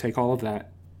 I'm going to take all of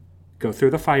that, go through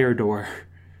the fire door,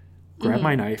 grab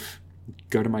my knife,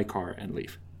 go to my car, and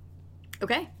leave.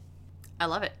 Okay, I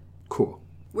love it. Cool.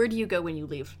 Where do you go when you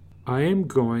leave? I am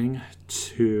going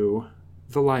to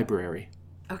the library,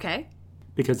 Okay.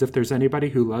 because if there's anybody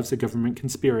who loves a government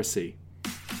conspiracy,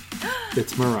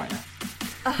 it's Mariah.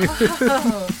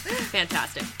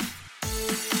 Fantastic.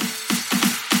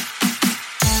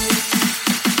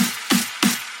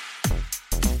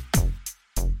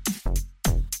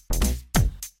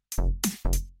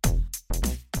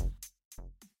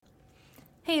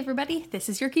 Hey everybody, this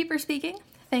is your Keeper speaking.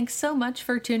 Thanks so much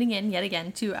for tuning in yet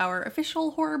again to our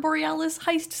official Horror Borealis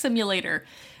heist simulator.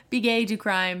 Be gay, do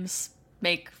crimes,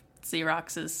 make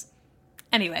Xeroxes.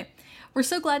 Anyway, we're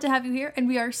so glad to have you here, and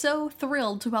we are so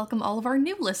thrilled to welcome all of our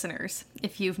new listeners.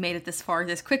 If you've made it this far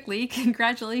this quickly,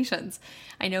 congratulations.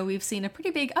 I know we've seen a pretty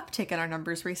big uptick in our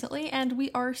numbers recently, and we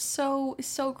are so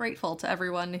grateful to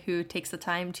everyone who takes the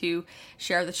time to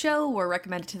share the show or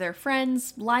recommend it to their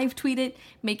friends, live tweet it,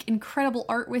 make incredible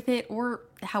art with it, or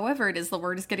however it is the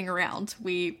word is getting around.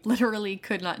 We literally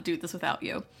could not do this without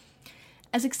you.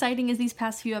 As exciting as these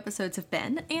past few episodes have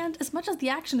been, and as much as the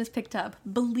action has picked up,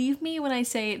 believe me when I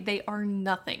say they are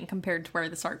nothing compared to where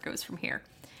this art goes from here.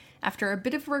 After a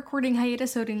bit of a recording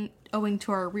hiatus owing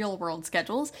to our real-world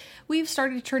schedules, we've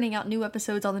started churning out new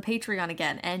episodes on the Patreon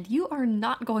again, and you are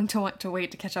not going to want to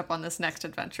wait to catch up on this next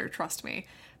adventure, trust me.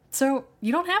 So,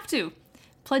 you don't have to.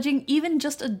 Pledging even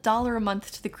just $1 a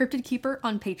month to the Cryptid Keeper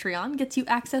on Patreon gets you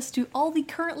access to all the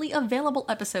currently available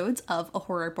episodes of A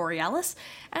Horror Borealis,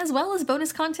 as well as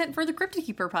bonus content for the Cryptid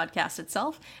Keeper podcast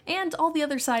itself, and all the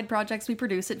other side projects we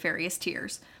produce at various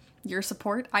tiers. Your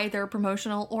support, either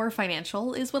promotional or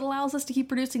financial, is what allows us to keep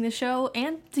producing the show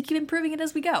and to keep improving it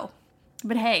as we go.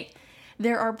 But hey,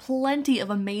 there are plenty of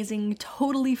amazing,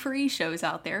 totally free shows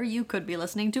out there you could be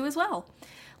listening to as well.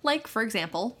 Like, for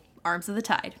example, Arms of the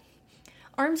Tide.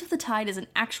 Arms of the Tide is an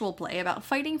actual play about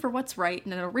fighting for what's right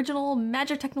in an original,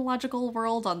 magic-technological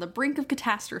world on the brink of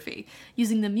catastrophe,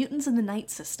 using the Mutants in the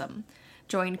Night system.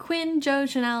 Join Quinn, Joe,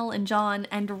 Chanel, and John,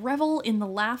 and revel in the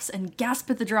laughs and gasp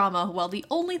at the drama, while the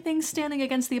only things standing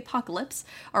against the apocalypse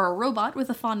are a robot with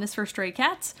a fondness for stray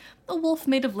cats, a wolf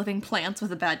made of living plants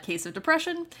with a bad case of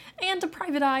depression, and a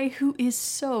private eye who is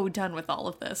so done with all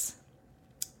of this.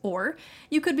 Or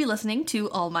you could be listening to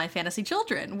All My Fantasy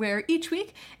Children, where each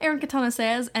week Aaron Katana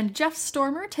says and Jeff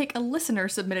Stormer take a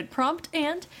listener-submitted prompt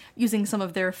and, using some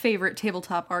of their favorite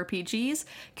tabletop RPGs,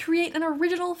 create an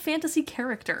original fantasy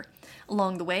character.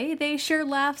 Along the way, they share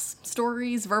laughs,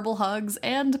 stories, verbal hugs,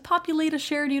 and populate a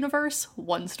shared universe,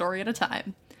 one story at a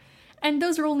time. And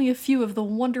those are only a few of the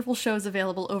wonderful shows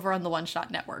available over on the One Shot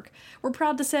Network. We're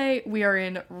proud to say we are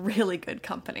in really good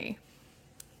company.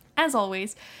 As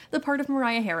always, the part of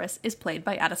Mariah Harris is played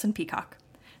by Addison Peacock.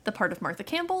 The part of Martha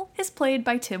Campbell is played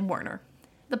by Tim Werner.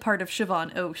 The part of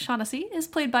Siobhan O'Shaughnessy is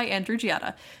played by Andrew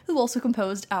Giada, who also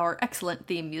composed our excellent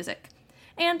theme music.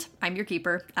 And I'm your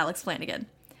keeper, Alex Flanagan.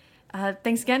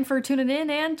 Thanks again for tuning in,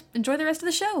 and enjoy the rest of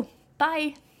the show.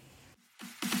 Bye!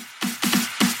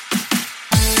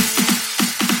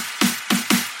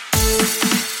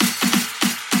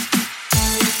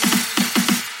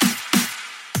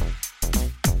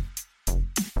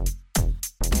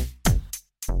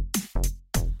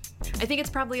 I think it's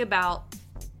probably about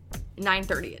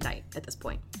 9:30 at night at this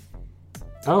point.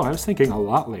 Oh, I was thinking a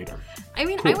lot later. I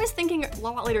mean, Cool. I was thinking a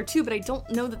lot later too, but I don't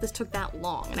know that this took that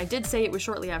long. And I did say it was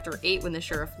shortly after 8 when the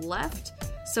sheriff left.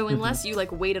 So unless you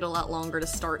waited a lot longer to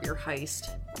start your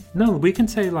heist. No, we can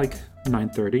say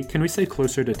 9:30. Can we say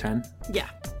closer to 10? Yeah.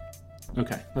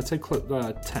 Okay, let's say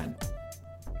 10.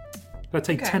 Let's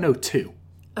say Okay. 10:02.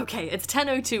 Okay, it's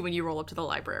 10:02 when you roll up to the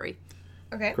library.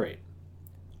 Okay. Great.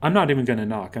 I'm not even gonna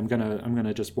knock. I'm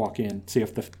gonna just walk in, see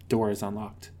if the door is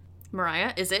unlocked.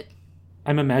 Mariah, is it?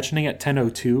 I'm imagining at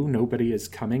 10:02 nobody is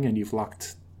coming and you've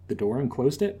locked the door and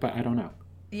closed it, but I don't know.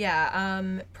 Yeah,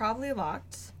 probably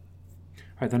locked. All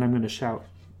right, then I'm gonna shout,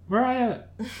 Mariah,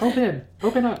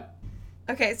 open up.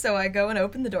 Okay, so I go and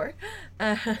open the door.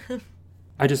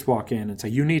 I just walk in and say,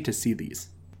 you need to see these.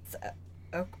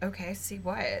 Okay, see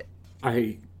what?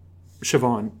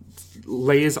 Siobhan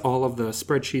lays all of the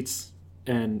spreadsheets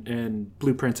and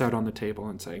blueprints out on the table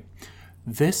and say,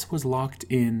 this was locked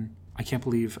in, I can't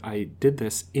believe I did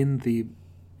this, in the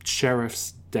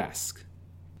sheriff's desk.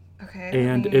 Okay.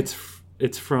 And let me-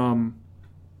 it's from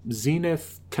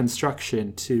Zenith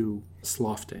Construction to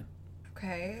Slofton.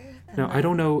 Okay. Now, I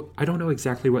don't know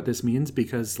exactly what this means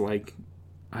because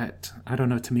I don't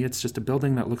know, to me it's just a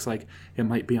building that looks like it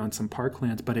might be on some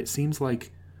parklands, but it seems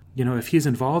like, if he's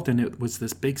involved and it was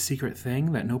this big secret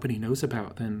thing that nobody knows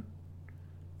about, then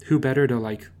who better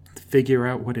to figure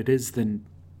out what it is than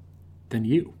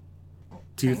you?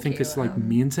 Do you Thank think you. this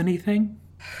means anything?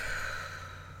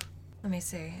 Let me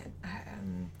see.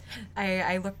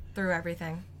 I looked through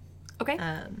everything. Okay.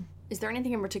 Is there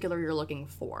anything in particular you're looking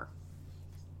for?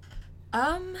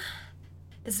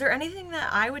 Is there anything that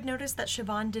I would notice that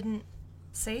Siobhan didn't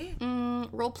see?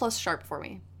 Roll plus sharp for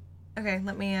me. Okay,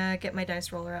 let me get my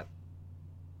dice roller up.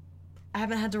 I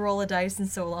haven't had to roll a dice in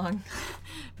so long.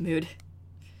 Mood.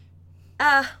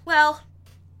 Well,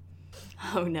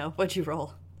 Oh no, what'd you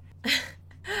roll?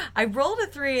 I rolled a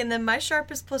 3 and then my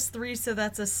sharp is plus 3, so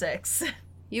that's a 6.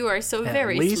 You are so At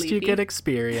very least sleepy. you get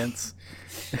experience.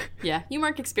 Yeah, you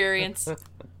mark experience.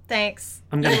 Thanks.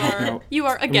 I'm gonna help out. You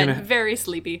are, again, gonna- very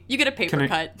sleepy. You get a paper Can I-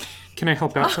 cut. Can I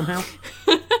help out somehow?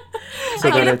 So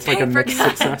that it's a mixed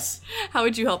success. How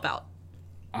would you help out?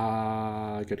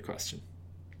 Good question.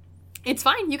 It's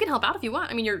fine. You can help out if you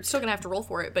want. I mean, you're still going to have to roll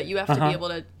for it, but you have to be able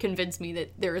to convince me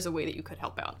that there is a way that you could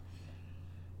help out.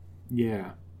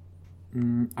 Yeah.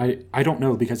 I don't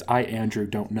know because Andrew,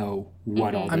 don't know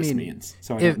what all this means.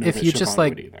 So I don't know if that you just, Siobhan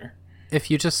would either. If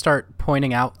you just start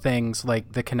pointing out things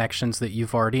like the connections that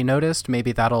you've already noticed,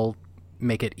 maybe that'll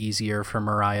make it easier for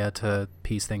Mariah to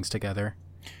piece things together.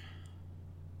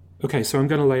 Okay, so I'm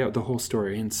going to lay out the whole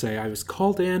story and say I was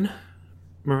called in,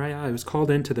 Mariah, I was called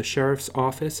into the sheriff's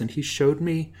office and he showed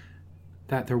me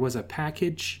that there was a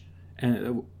package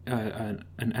and an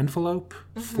envelope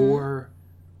for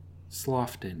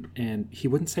Slofton. And he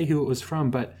wouldn't say who it was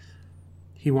from, but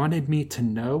he wanted me to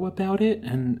know about it.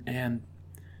 And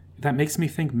that makes me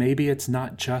think maybe it's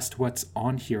not just what's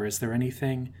on here. Is there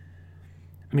anything...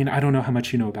 I mean, I don't know how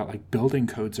much you know about building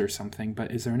codes or something,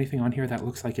 but is there anything on here that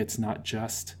looks like it's not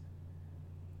just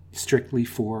strictly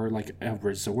for a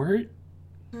resort?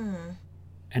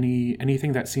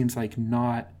 Anything that seems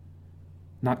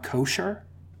not kosher?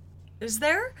 Is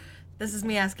there? This is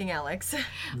me asking Alex.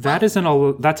 That's an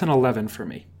 11 for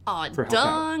me. Aw, for help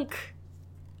out. dunk.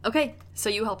 Okay, so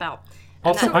you help out.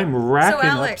 Also, I'm racking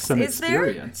Alex, up some is there?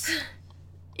 experience.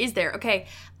 Is there? Okay.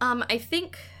 I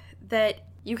think that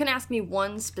you can ask me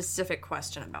one specific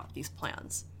question about these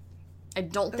plans. I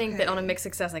don't think that on a mixed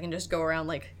success I can just go around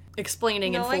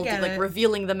explaining No, I and get it.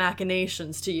 revealing the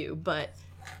machinations to you, but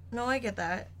No, I get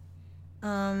that.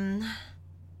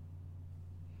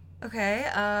 Okay,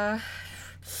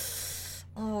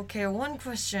 okay, one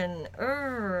question.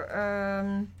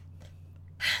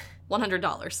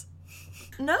 $100.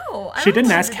 No, I She don't didn't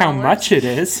want ask how $100. much it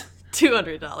is.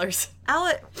 $200.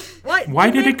 Alec, what? Why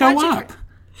You did made it go magic- up?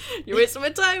 You're wasting my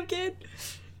time, kid.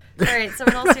 All right, so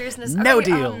in all seriousness, No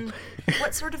okay, deal.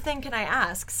 What sort of thing can I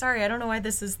ask? Sorry, I don't know why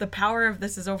the power of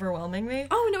this is overwhelming me.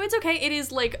 Oh, no, it's okay. It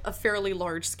is like a fairly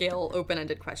large scale, open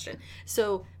ended question.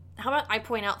 So, how about I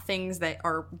point out things that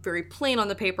are very plain on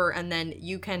the paper and then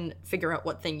you can figure out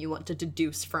what thing you want to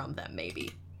deduce from them,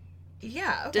 maybe?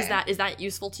 Yeah, okay. Is that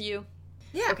useful to you?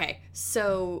 Yeah. Okay,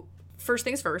 so first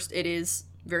things first, it is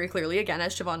very clearly, again,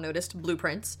 as Siobhan noticed,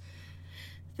 blueprints.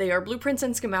 They are blueprints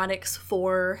and schematics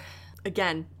for,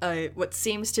 again, what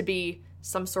seems to be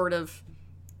some sort of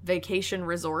vacation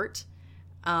resort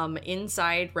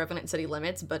inside Revenant city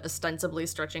limits, but ostensibly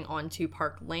stretching onto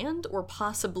park land, or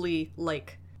possibly,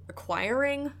 like,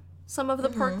 acquiring some of the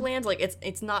park land. Like,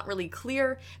 it's not really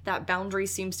clear. That boundary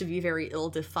seems to be very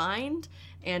ill-defined,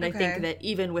 and I think Okay. that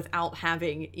even without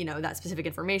having, that specific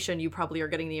information, you probably are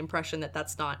getting the impression that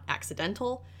that's not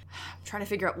accidental. I'm trying to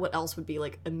figure out what else would be,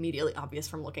 like, immediately obvious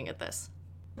from looking at this.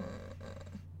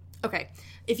 Okay,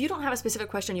 if you don't have a specific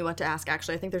question you want to ask,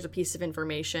 actually, I think there's a piece of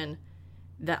information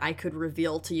that I could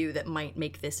reveal to you that might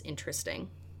make this interesting.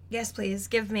 Yes, please,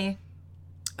 give me.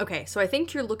 Okay, so I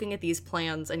think you're looking at these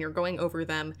plans and you're going over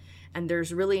them, and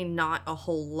there's really not a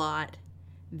whole lot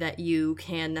that you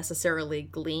can necessarily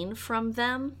glean from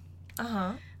them.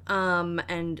 Uh-huh.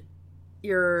 And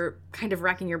you're kind of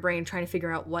racking your brain trying to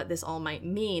figure out what this all might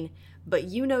mean, but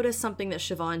you notice something that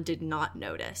Siobhan did not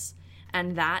notice,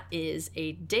 and that is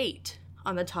a date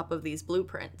on the top of these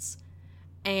blueprints.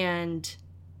 And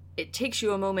it takes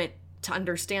you a moment to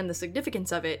understand the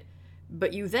significance of it,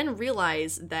 but you then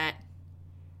realize that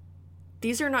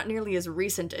these are not nearly as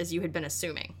recent as you had been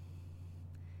assuming.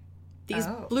 These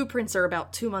Oh. blueprints are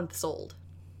about 2 months old.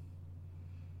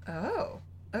 Oh,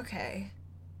 okay.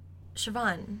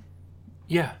 Siobhan,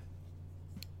 Yeah.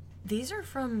 these are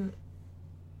from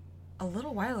a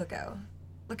little while ago.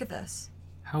 Look at this.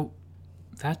 How?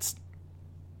 That's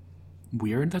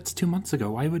weird. That's 2 months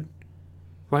ago. Why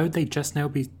would they just now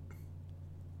be?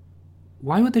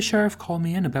 Why would the sheriff call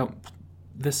me in about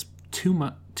this 2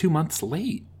 months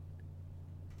late?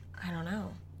 I don't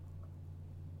know.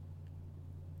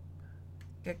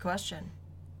 Good question.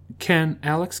 Can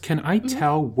I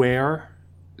tell where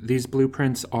these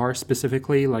blueprints are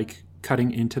specifically, like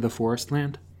cutting into the forest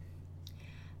land?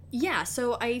 Yeah,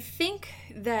 so I think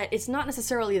that it's not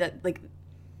necessarily that, like,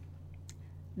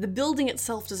 the building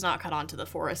itself does not cut onto the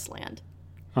forest land.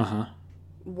 Uh-huh.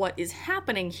 What is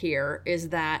happening here is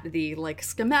that the, like,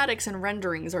 schematics and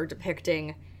renderings are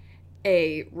depicting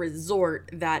a resort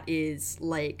that is,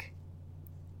 like,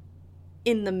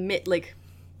 in the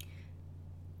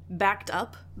backed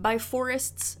up by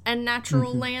forests and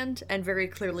natural land, and very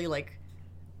clearly, like,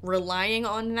 relying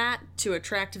on that to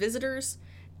attract visitors.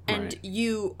 And Right.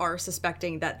 you are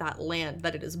suspecting that that land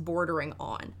that it is bordering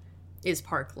on is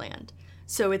parkland.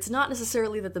 So it's not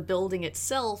necessarily that the building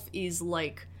itself is,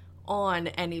 like, on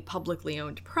any publicly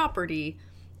owned property.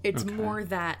 It's Okay. more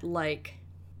that, like,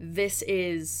 this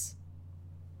is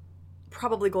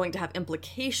probably going to have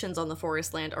implications on the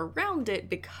forest land around it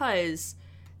because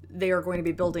they are going to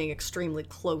be building extremely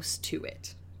close to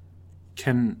it.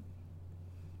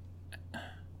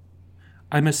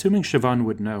 I'm assuming Siobhan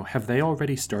would know. Have they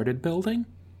already started building?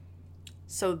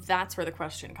 So that's where the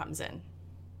question comes in.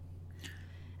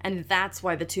 And that's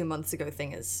why the 2 months ago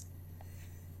thing is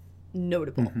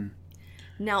notable.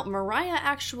 Now, Mariah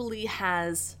actually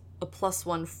has a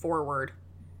 +1 forward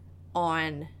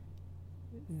on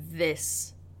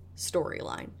this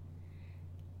storyline.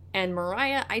 And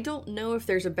Mariah, I don't know if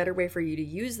there's a better way for you to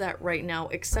use that right now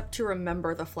except to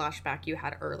remember the flashback you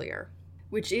had earlier,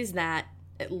 which is that,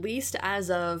 at least as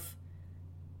of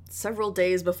several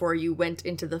days before you went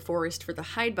into the forest for the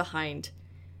hide behind,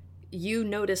 you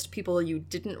noticed people you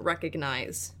didn't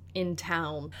recognize in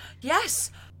town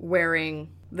Yes! wearing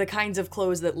the kinds of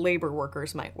clothes that labor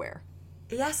workers might wear.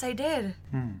 Yes, I did.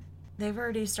 They've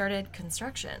already started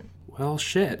construction. Well,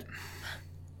 shit.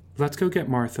 Let's go get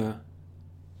Martha.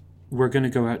 We're gonna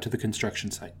go out to the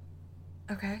construction site.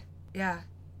 Okay. Yeah.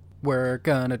 We're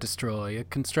gonna destroy a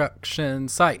construction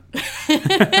site.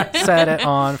 Set it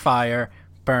on fire.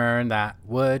 Burn that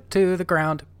wood to the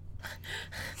ground.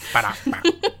 Ba-da-ba.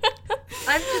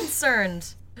 I'm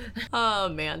concerned. Oh,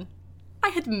 man. I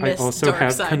had I missed also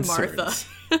have Darkside Martha.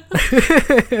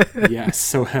 concerns. Yes,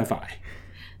 so have I.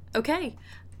 Okay.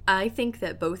 I think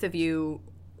that both of you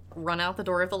run out the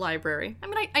door of the library. I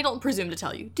mean, I don't presume to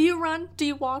tell you. Do you run? Do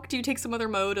you walk? Do you take some other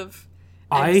mode of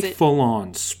I exit. full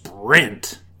on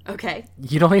sprint. Okay.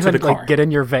 You don't even the car. like get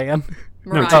in your van.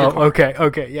 No, Mariah. to the Oh, car.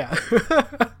 okay, yeah.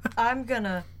 I'm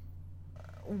gonna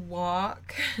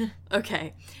walk.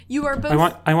 Okay. You are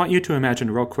both. I want you to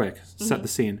imagine real quick, set the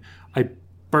scene. I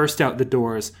burst out the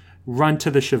doors, run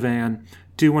to the Chevan,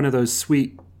 do one of those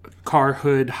sweet car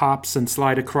hood hops and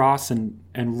slide across and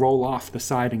roll off the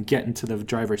side and get into the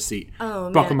driver's seat.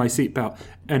 Oh, Buckle man. my seatbelt.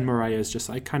 And Mariah is just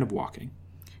like kind of walking.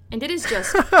 And it is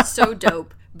just so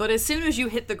dope. But as soon as you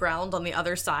hit the ground on the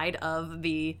other side of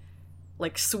the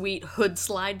like sweet hood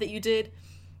slide that you did,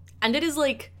 and it is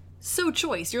like so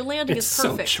choice. Your landing It's is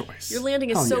so perfect. choice. Your landing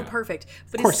is Hell so yeah. perfect.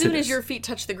 But as course soon it as is. your feet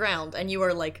touch the ground and you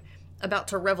are like about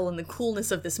to revel in the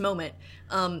coolness of this moment,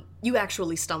 you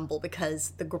actually stumble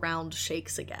because the ground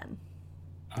shakes again.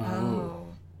 Oh.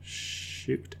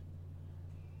 Shoot.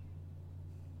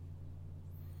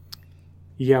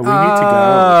 Yeah, we need to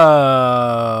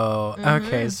Oh,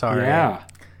 okay, sorry. go. Yeah.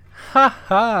 Ha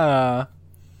ha.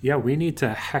 Yeah, we need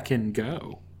to heckin'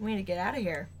 go. We need to get out of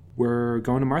here. We're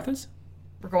going to Martha's?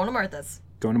 We're going to Martha's.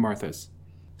 Going to Martha's.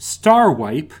 Star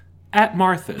Wipe at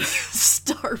Martha's.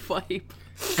 Star wipe.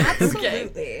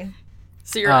 Absolutely.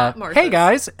 So you're at Martha's. Hey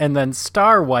guys, and then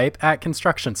star wipe at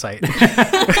construction site.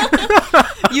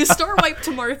 You star wipe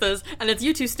to Martha's, and it's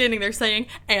you two standing there saying,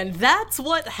 "And that's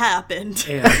what happened."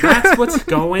 And that's what's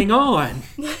going on.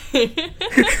 And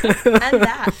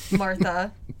that,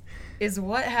 Martha, is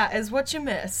what you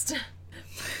missed.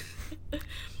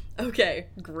 Okay,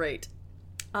 great.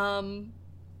 So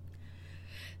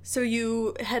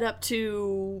you head up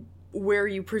to where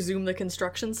you presume the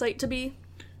construction site to be?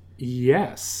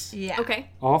 Yes. Yeah. Okay.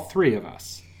 All three of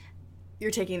us.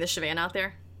 You're taking the Chevan out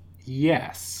there?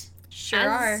 Yes. Sure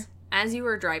are. As you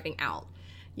are driving out,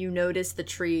 you notice the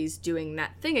trees doing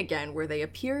that thing again where they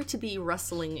appear to be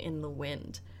rustling in the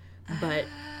wind. But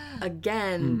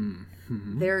again,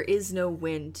 there is no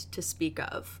wind to speak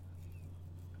of.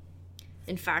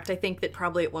 In fact, I think that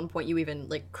probably at one point you even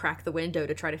like crack the window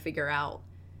to try to figure out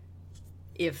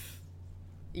if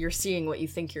you're seeing what you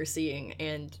think you're seeing,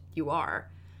 and you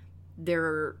are. There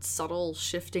are subtle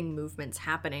shifting movements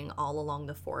happening all along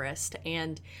the forest,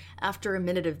 and after a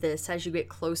minute of this, as you get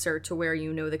closer to where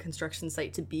you know the construction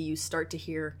site to be, you start to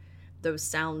hear those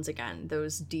sounds again,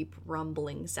 those deep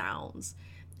rumbling sounds.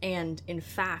 And in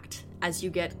fact, as you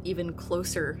get even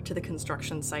closer to the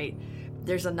construction site,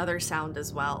 there's another sound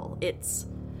as well. It's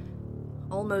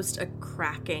almost a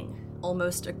cracking,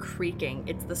 almost a creaking.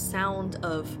 It's the sound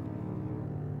of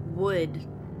wood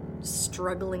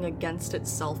struggling against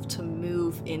itself to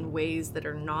move in ways that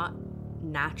are not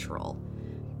natural.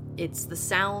 It's the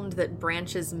sound that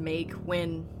branches make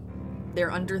when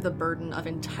they're under the burden of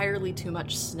entirely too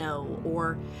much snow,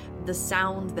 or the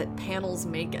sound that panels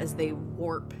make as they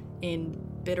warp in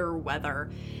bitter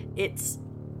weather. It's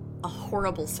a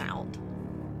horrible sound.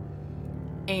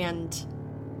 And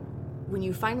when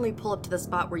you finally pull up to the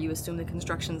spot where you assume the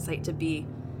construction site to be,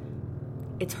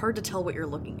 it's hard to tell what you're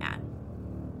looking at.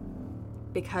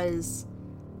 Because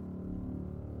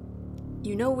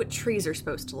you know what trees are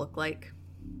supposed to look like.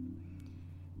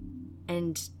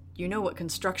 And you know what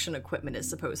construction equipment is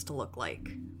supposed to look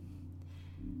like.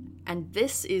 And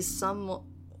this is some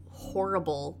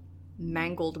horrible,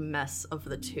 mangled mess of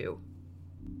the two.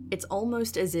 It's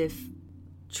almost as if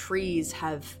trees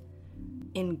have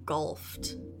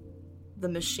engulfed the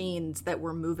machines that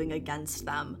were moving against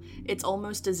them. It's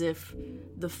almost as if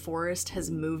the forest has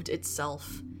moved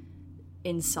itself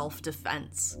in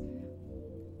self-defense.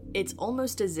 It's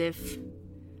almost as if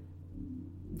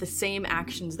the same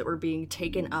actions that were being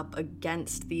taken up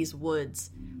against these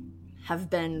woods have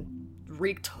been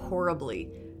wreaked horribly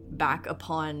back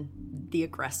upon the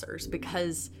aggressors,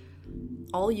 because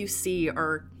all you see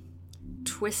are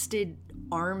twisted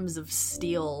arms of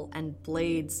steel and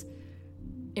blades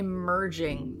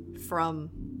emerging from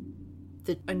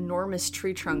the enormous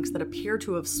tree trunks that appear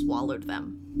to have swallowed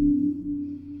them.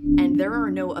 And there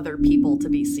are no other people to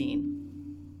be seen.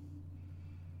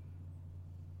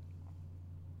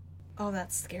 Oh,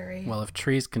 that's scary. Well, if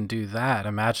trees can do that,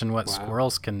 imagine what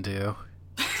squirrels can do.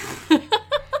 Oh,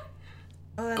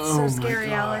 that's Oh so my scary,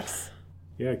 God. Alex.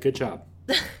 Yeah, good job.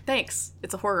 Thanks.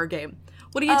 It's a horror game.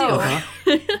 What do you do?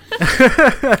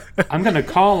 Uh-huh. I'm going to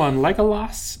call on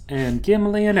Legolas and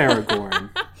Gimli and Aragorn.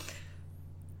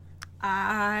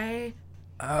 I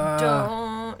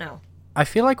don't know. I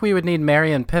feel like we would need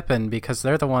Merry and Pippin because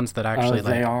they're the ones that actually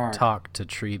they are. talk to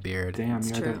Treebeard. Damn,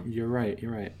 true. you're right.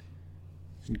 You're right.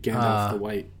 And Gandalf the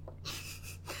White.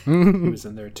 He was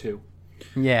in there too.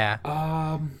 Yeah.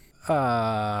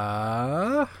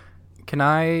 Can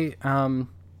I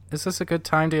Is this a good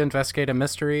time to investigate a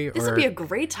mystery? This would be a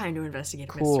great time to investigate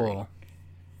a mystery. Cool.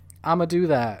 I'ma do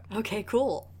that. Okay,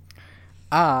 cool.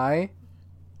 I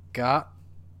got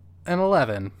an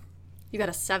 11. You got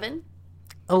a 7?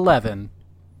 11.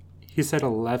 He said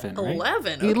 11, right?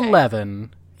 11. Okay.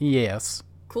 11. Yes.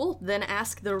 Cool. Then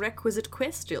ask the requisite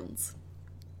questions.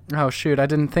 Oh, shoot. I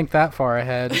didn't think that far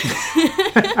ahead.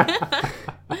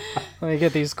 Let me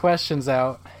get these questions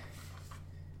out.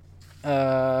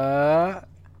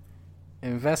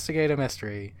 Investigate a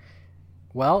mystery.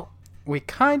 Well, we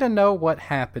kind of know what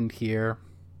happened here.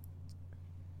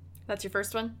 That's your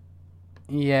first one?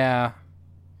 Yeah.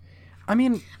 I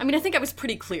mean, I think I was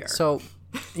pretty clear. so,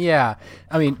 yeah.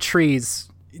 I mean, trees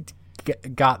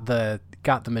got the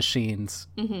machines.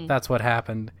 Mm-hmm. That's what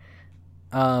happened.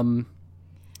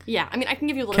 Yeah, I can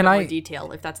give you a little bit more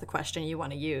detail if that's the question you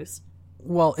want to use.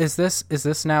 Well, is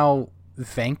this now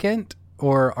vacant,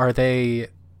 or are they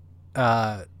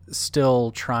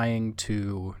still trying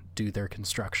to do their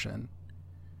construction?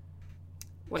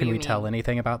 Can we tell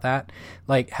anything about that?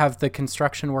 Like, have the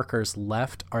construction workers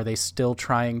left? Are they still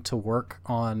trying to work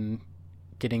on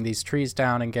getting these trees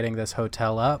down and getting this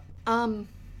hotel up? I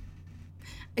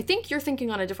think you're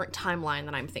thinking on a different timeline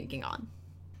than I'm thinking on.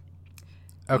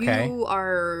 Okay. You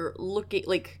are looking,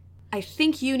 I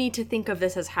think you need to think of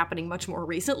this as happening much more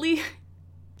recently.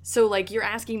 So, you're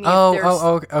asking me if there's...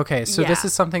 Okay. So Yeah. this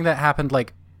is something that happened,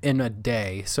 in a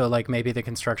day. So, maybe the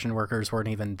construction workers weren't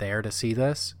even there to see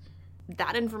this?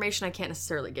 That information I can't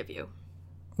necessarily give you.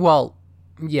 Well,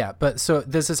 yeah, but so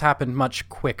this has happened much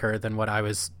quicker than what I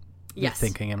was Yes.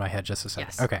 thinking in my head just a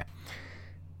second. Yes. Okay.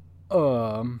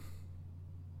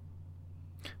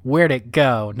 Where'd it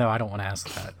go? No, I don't want to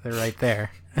ask that. They're right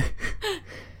there.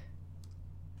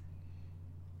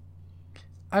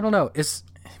 I don't know. Is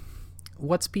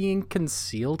what's being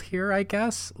concealed here, I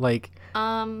guess?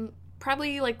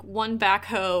 Probably, one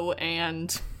backhoe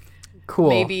and Cool.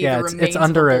 maybe yeah, the remains it's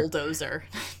under of a a bulldozer.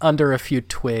 under a few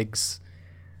twigs.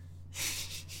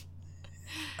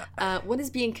 What is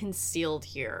being concealed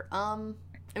here?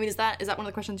 Is that one of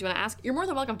the questions you want to ask? You're more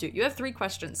than welcome to. You have 3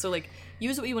 questions, so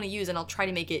use what you want to use, and I'll try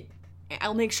to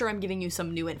I'll make sure I'm giving you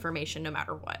some new information no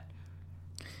matter what.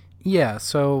 Yeah,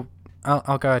 so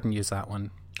I'll go ahead and use that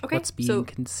one. Okay, What's being so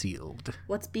concealed?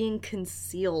 what's being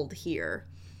concealed here?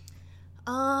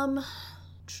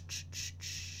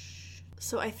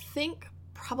 So I think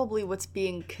probably what's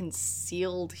being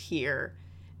concealed here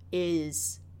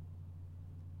is...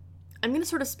 I'm going to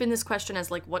sort of spin this question as,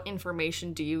 what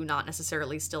information do you not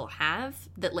necessarily still have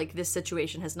that, this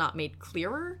situation has not made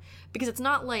clearer? Because it's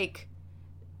not like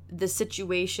the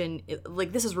situation,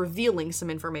 this is revealing some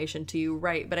information to you,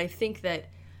 right? But I think that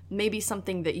maybe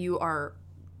something that you are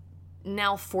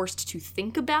now forced to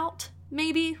think about,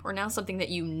 maybe, or now something that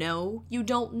you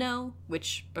don't know,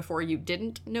 which before you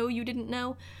didn't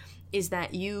know, is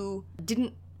that you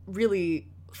didn't really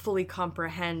fully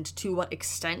comprehend to what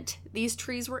extent these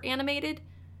trees were animated,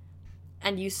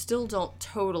 and you still don't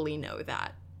totally know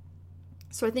that.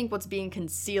 So I think what's being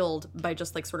concealed by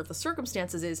just sort of the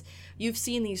circumstances is you've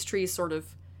seen these trees sort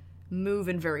of move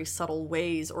in very subtle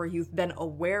ways, or you've been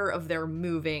aware of their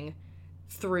moving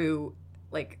through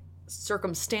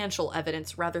circumstantial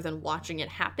evidence rather than watching it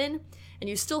happen, and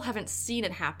you still haven't seen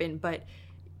it happen, but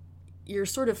you're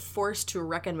sort of forced to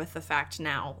reckon with the fact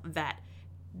now that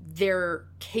they're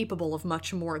capable of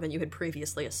much more than you had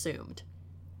previously assumed.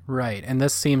 Right, and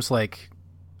this seems like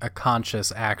a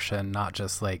conscious action, not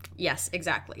just Yes,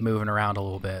 exactly. moving around a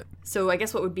little bit. So I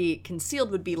guess what would be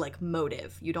concealed would be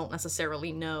motive. You don't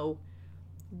necessarily know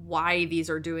why these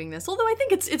are doing this, although I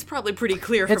think it's probably pretty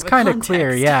clear. It's kind of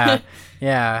clear, yeah.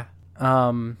 Yeah.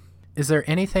 Is there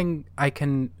anything I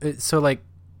can... So,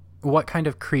 what kind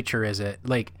of creature is it?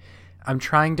 I'm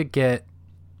trying to get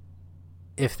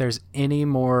if there's any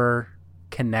more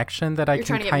connection that I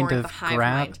can kind of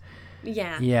grab.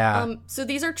 Yeah. Yeah. So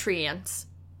these are tree ants.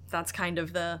 That's kind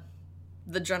of the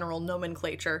general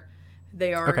nomenclature.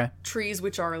 They are trees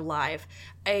which are alive.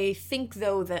 I think,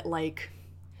 though, that,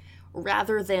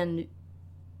 rather than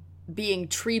being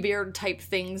treebeard type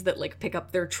things that, pick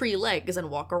up their tree legs and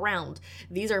walk around,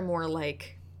 these are more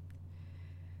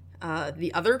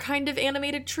the other kind of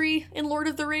animated tree in Lord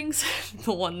of the Rings.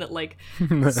 The one that,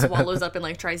 swallows up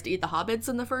and, tries to eat the hobbits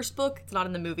in the first book. It's not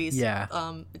in the movies. Yeah.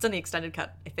 It's in the extended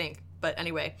cut, I think. But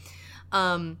anyway,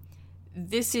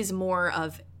 this is more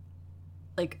of,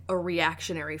 a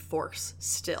reactionary force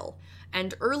still.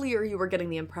 And earlier you were getting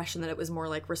the impression that it was more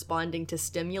responding to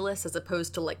stimulus as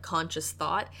opposed to, conscious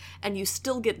thought. And you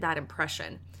still get that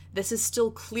impression. This is still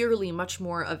clearly much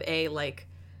more of a,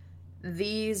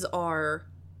 these are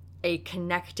a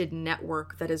connected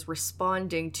network that is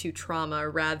responding to trauma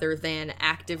rather than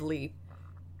actively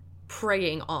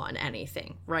preying on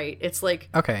anything, right? It's like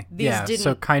Okay. Yeah.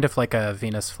 So kind of like a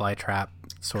Venus flytrap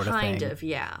sort of thing. kind of,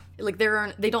 yeah. Like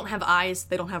they don't have eyes,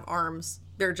 they don't have arms.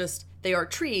 They are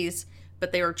trees,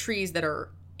 but they are trees that are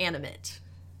animate.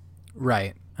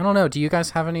 Right. I don't know. Do you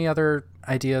guys have any other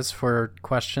ideas for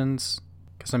questions?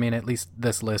 Because, I mean, at least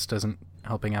this list isn't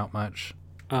helping out much.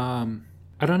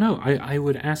 I don't know. I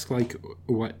would ask, like,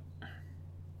 what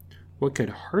could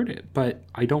hurt it, but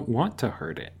I don't want to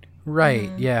hurt it.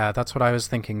 Right. Yeah, that's what I was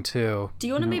thinking, too. Do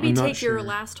you want to No, maybe I'm not take your sure.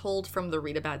 last hold from the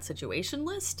Read a Bad Situation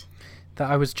list?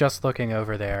 I was just looking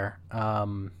over there.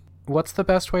 What's the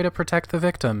best way to protect the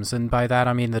victims? And by that,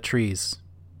 I mean the trees.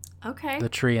 Okay. The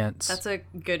treants. That's a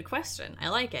good question. I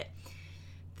like it.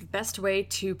 The best way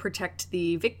to protect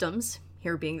the victims,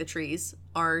 here being the trees,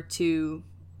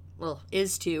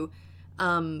 is to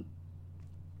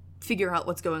figure out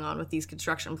what's going on with these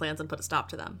construction plans and put a stop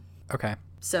to them. Okay.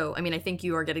 So, I mean, I think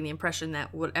you are getting the impression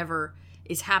that whatever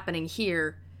is happening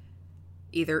here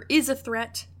either is a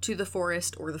threat to the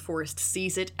forest or the forest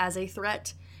sees it as a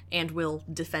threat and will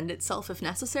defend itself if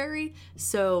necessary.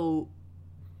 So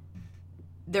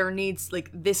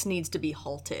this needs to be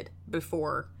halted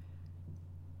before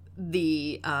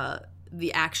the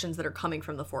actions that are coming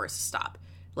from the forest stop.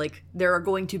 Like, there are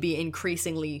going to be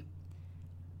increasingly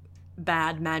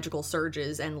bad magical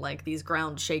surges and, like, these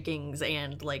ground shakings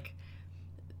and, like,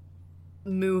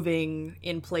 moving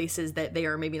in places that they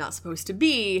are maybe not supposed to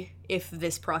be if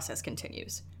this process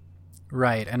continues.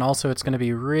 Right. And also, it's going to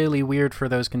be really weird for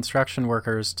those construction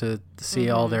workers to see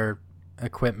all their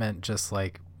equipment just,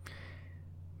 like,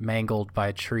 mangled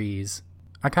by trees.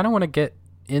 I kind of want to get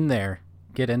in there,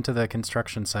 get into the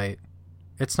construction site.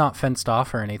 It's not fenced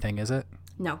off or anything, is it?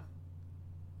 No.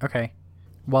 Okay.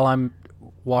 While I'm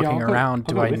walking I'll go- around, I'll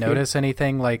do go I with you. notice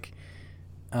anything like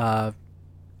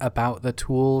about the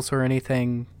tools or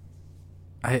anything?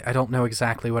 I don't know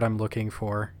exactly what I'm looking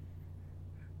for.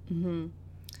 And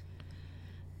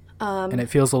it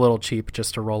feels a little cheap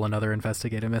just to roll another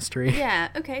investigative mystery. Yeah,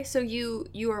 okay, so you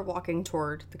are walking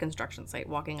toward the construction site,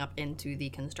 walking up into the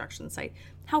construction site.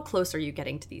 How close are you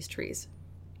getting to these trees?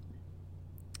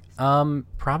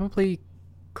 Probably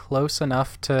close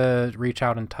enough to reach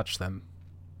out and touch them.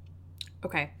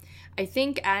 Okay. I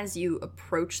think as you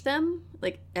approach them,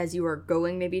 like as you are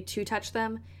going maybe to touch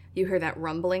them, you hear that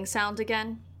rumbling sound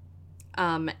again.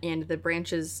 And the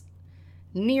branches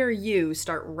near you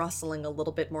start rustling a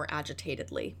little bit more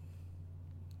agitatedly.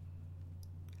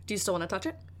 Do you still want to touch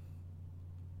it?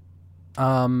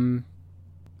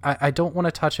 I don't want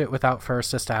to touch it without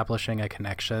first establishing a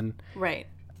connection, Right.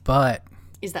 but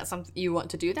Is that something you want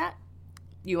to do that?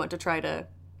 You want to try to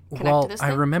connect to this I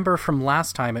thing? remember from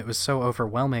last time it was so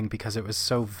overwhelming because it was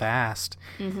so vast,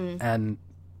 and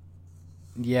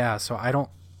yeah, so I don't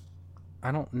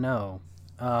know.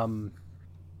 I'll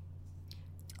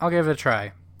give it a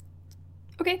try.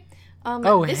 Okay.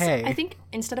 Hey. I think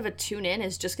instead of a tune in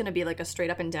is just going to be like a straight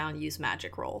up and down use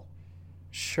magic roll.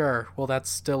 Sure. Well, that's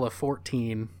still a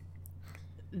 14.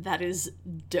 That is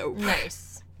dope.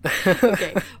 Nice.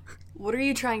 Okay. What are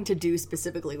you trying to do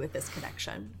specifically with this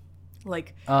connection?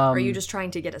 Like, are you just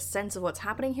trying to get a sense of what's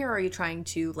happening here? Are you trying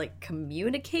to, like,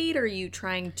 communicate? Are you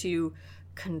trying to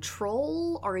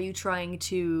control? Are you trying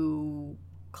to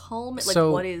calm it? Like,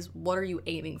 So- what are you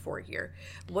aiming for here?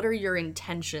 What are your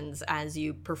intentions as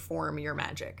you perform your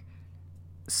magic?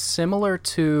 Similar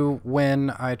to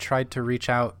when I tried to reach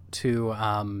out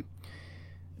to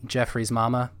Jeffrey's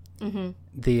mama,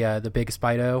 the big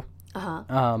Spido.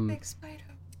 Big spider.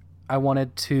 I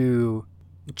wanted to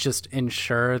just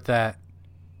ensure that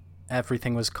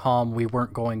everything was calm. We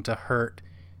weren't going to hurt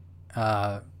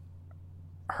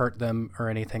them or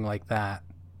anything like that.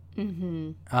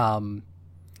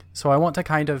 So I want to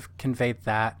kind of convey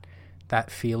that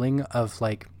feeling of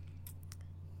like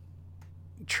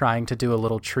trying to do a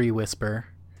little tree whisper.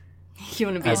 You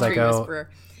want to be As a I tree go- whisperer.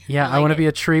 Yeah, I I want to like be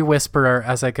a tree whisperer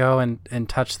as I go and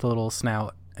touch the little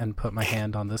snout and put my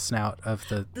hand on the snout of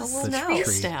the snout. tree.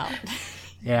 Snout.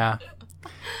 Yeah.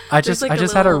 I just like a had a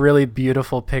little- really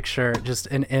beautiful picture, just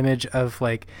an image of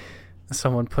like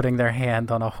someone putting their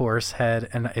hand on a horse head,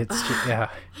 and it's just, yeah.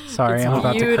 Sorry, I'm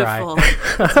about to cry.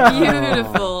 It's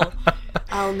beautiful.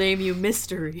 I'll name you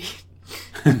Mystery.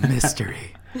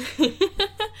 Mystery.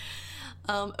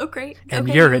 Okay. And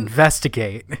okay, you're you-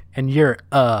 investigate, and you're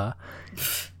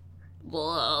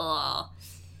Blah.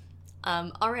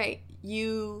 All right.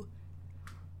 You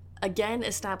again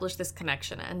establish this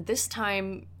connection, and this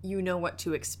time you know what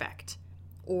to expect,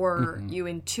 or you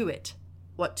intuit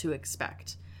what to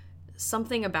expect.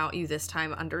 something about you this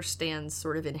time understands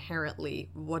sort of inherently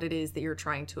what it is that you're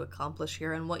trying to accomplish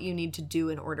here and what you need to do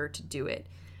in order to do it.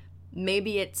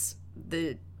 Maybe it's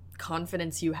the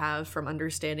confidence you have from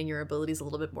understanding your abilities a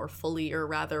little bit more fully, or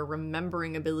rather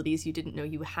remembering abilities you didn't know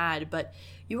you had, but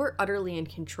you are utterly in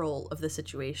control of the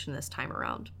situation this time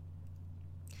around.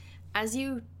 As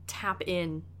you tap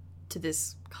in to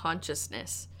this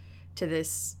consciousness, to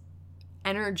this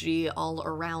energy all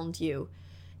around you,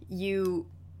 you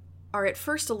are at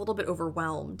first a little bit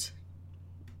overwhelmed.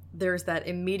 There's that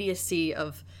immediacy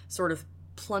of sort of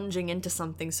plunging into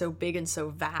something so big and so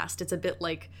vast. It's a bit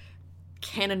like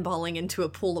cannonballing into a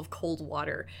pool of cold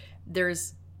water.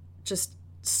 There's just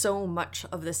so much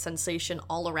of this sensation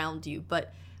all around you,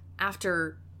 but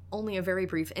after only a very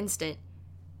brief instant,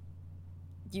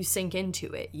 you sink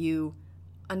into it. You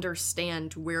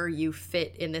understand where you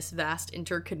fit in this vast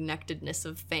interconnectedness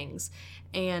of things,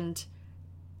 and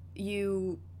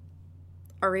you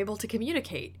are able to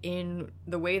communicate in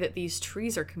the way that these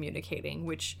trees are communicating,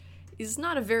 which is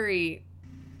not a very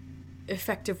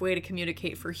effective way to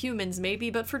communicate for humans, maybe,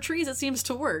 but for trees it seems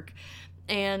to work.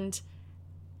 And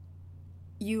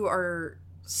you are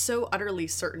so utterly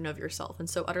certain of yourself and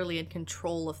so utterly in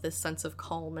control of this sense of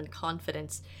calm and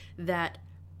confidence that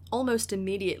almost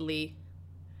immediately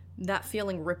that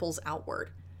feeling ripples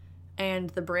outward, and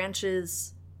the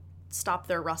branches stop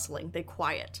their rustling, they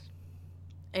quiet,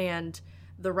 and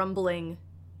the rumbling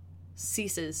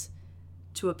ceases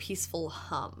to a peaceful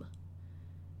hum,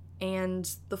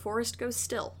 and the forest goes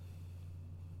still.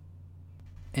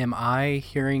 Am I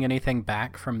hearing anything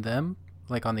back from them,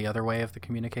 like on the other way of the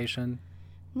communication?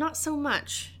 Not so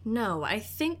much, no. I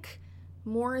think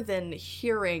more than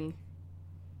hearing,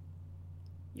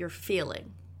 you're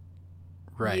feeling.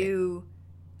 Right. You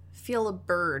feel a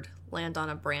bird land on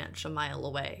a branch a mile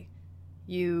away.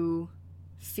 You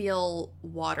feel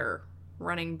water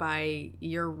running by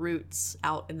your roots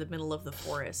out in the middle of the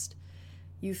forest.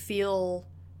 You feel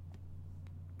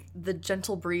the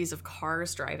gentle breeze of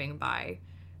cars driving by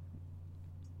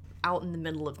out in the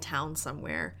middle of town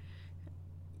somewhere.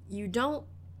 You don't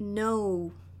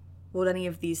know what any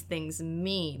of these things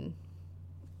mean,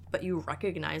 but you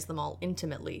recognize them all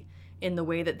intimately in the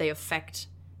way that they affect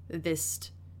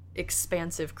this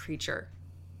expansive creature.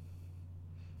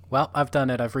 Well, I've done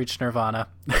it. I've reached nirvana.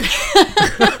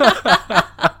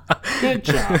 Good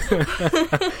job.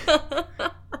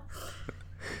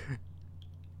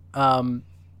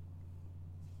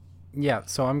 Yeah,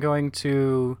 so I'm going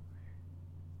to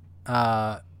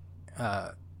back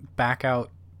out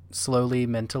slowly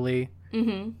mentally.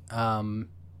 And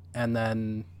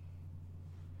then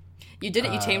You did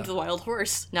it. You tamed the wild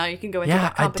horse. Now you can go into Yeah,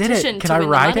 that I did it. competition Can to I win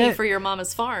the ride money it? for your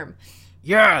mama's farm.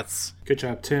 yes, Good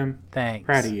job, Tim. thanks.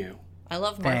 Proud of you. I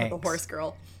love Martha the Thanks. horse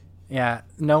girl. Yeah,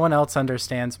 no one else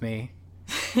understands me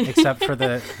except for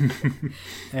the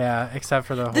except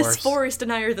for the This horse. forest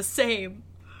and I are the same.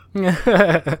 You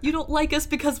don't like us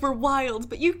because we're wild,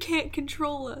 but you can't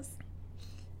control us.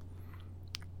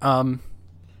 I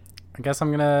guess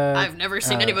I'm gonna. I've never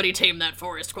seen anybody tame that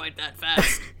forest quite that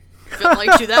fast. If it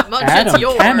likes you that much, it's Adam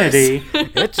yours. Kennedy.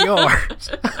 It's yours.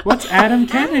 What's Adam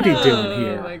Kennedy doing Oh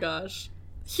here? my gosh.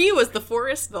 He was the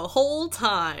forest the whole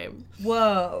time.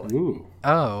 Whoa. Ooh.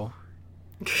 Oh.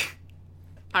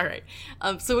 All right.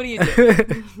 So what do you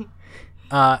do?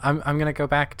 I'm gonna go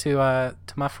back to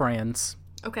my friends.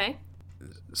 Okay.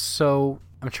 So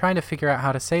I'm trying to figure out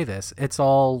how to say this. It's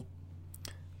all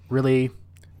really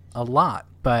a lot,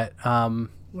 but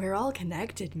We're all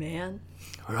connected, man.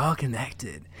 we're all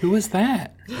connected. Who was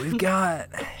that? We've got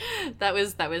That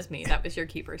was me. That was your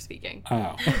keeper speaking.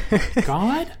 Oh.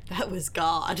 God? That was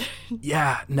God.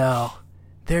 yeah, no.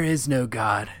 There is no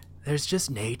God. There's just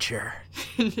nature.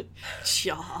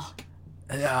 Shaw.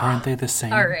 Aren't they the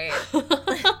same? All right.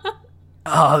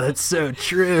 Oh, that's so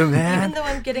true, Even man. though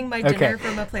I'm getting my dinner Okay,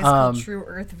 from a place called True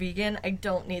Earth Vegan, I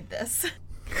don't need this.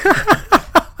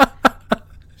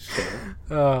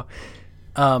 Oh.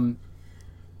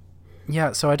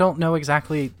 Yeah, so I don't know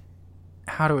exactly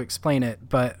how to explain it,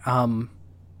 but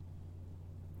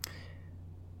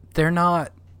they're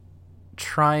not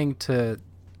trying to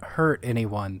hurt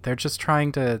anyone. They're just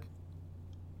trying to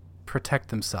protect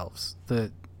themselves.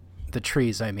 The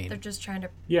trees, I mean. They're just trying to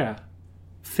Yeah.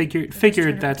 trying Figured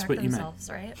to that's protect what you meant. themselves,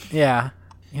 right? Yeah.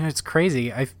 You know, it's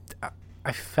crazy. I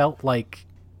felt like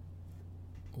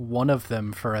one of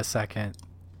them for a second.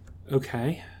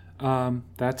 Okay.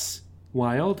 That's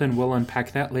wild, and we'll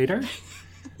unpack that later.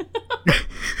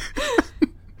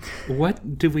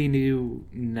 What do we do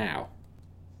now?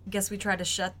 Guess we try to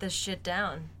shut this shit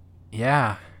down.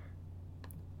 Yeah.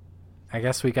 I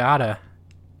guess we gotta.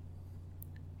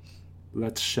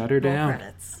 let's shut her Roll down.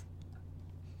 credits.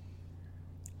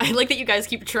 I like that you guys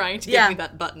keep trying to Yeah. give me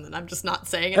that button, and I'm just not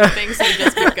saying anything, so you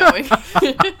just keep going.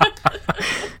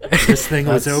 This thing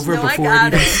was over No, I before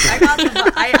got it even it. started. I got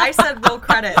the. I said roll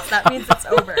credits. That means it's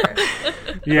over.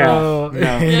 Yeah, Oh. no,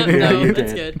 Yeah, yeah, no, you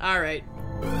that's did. good. All right.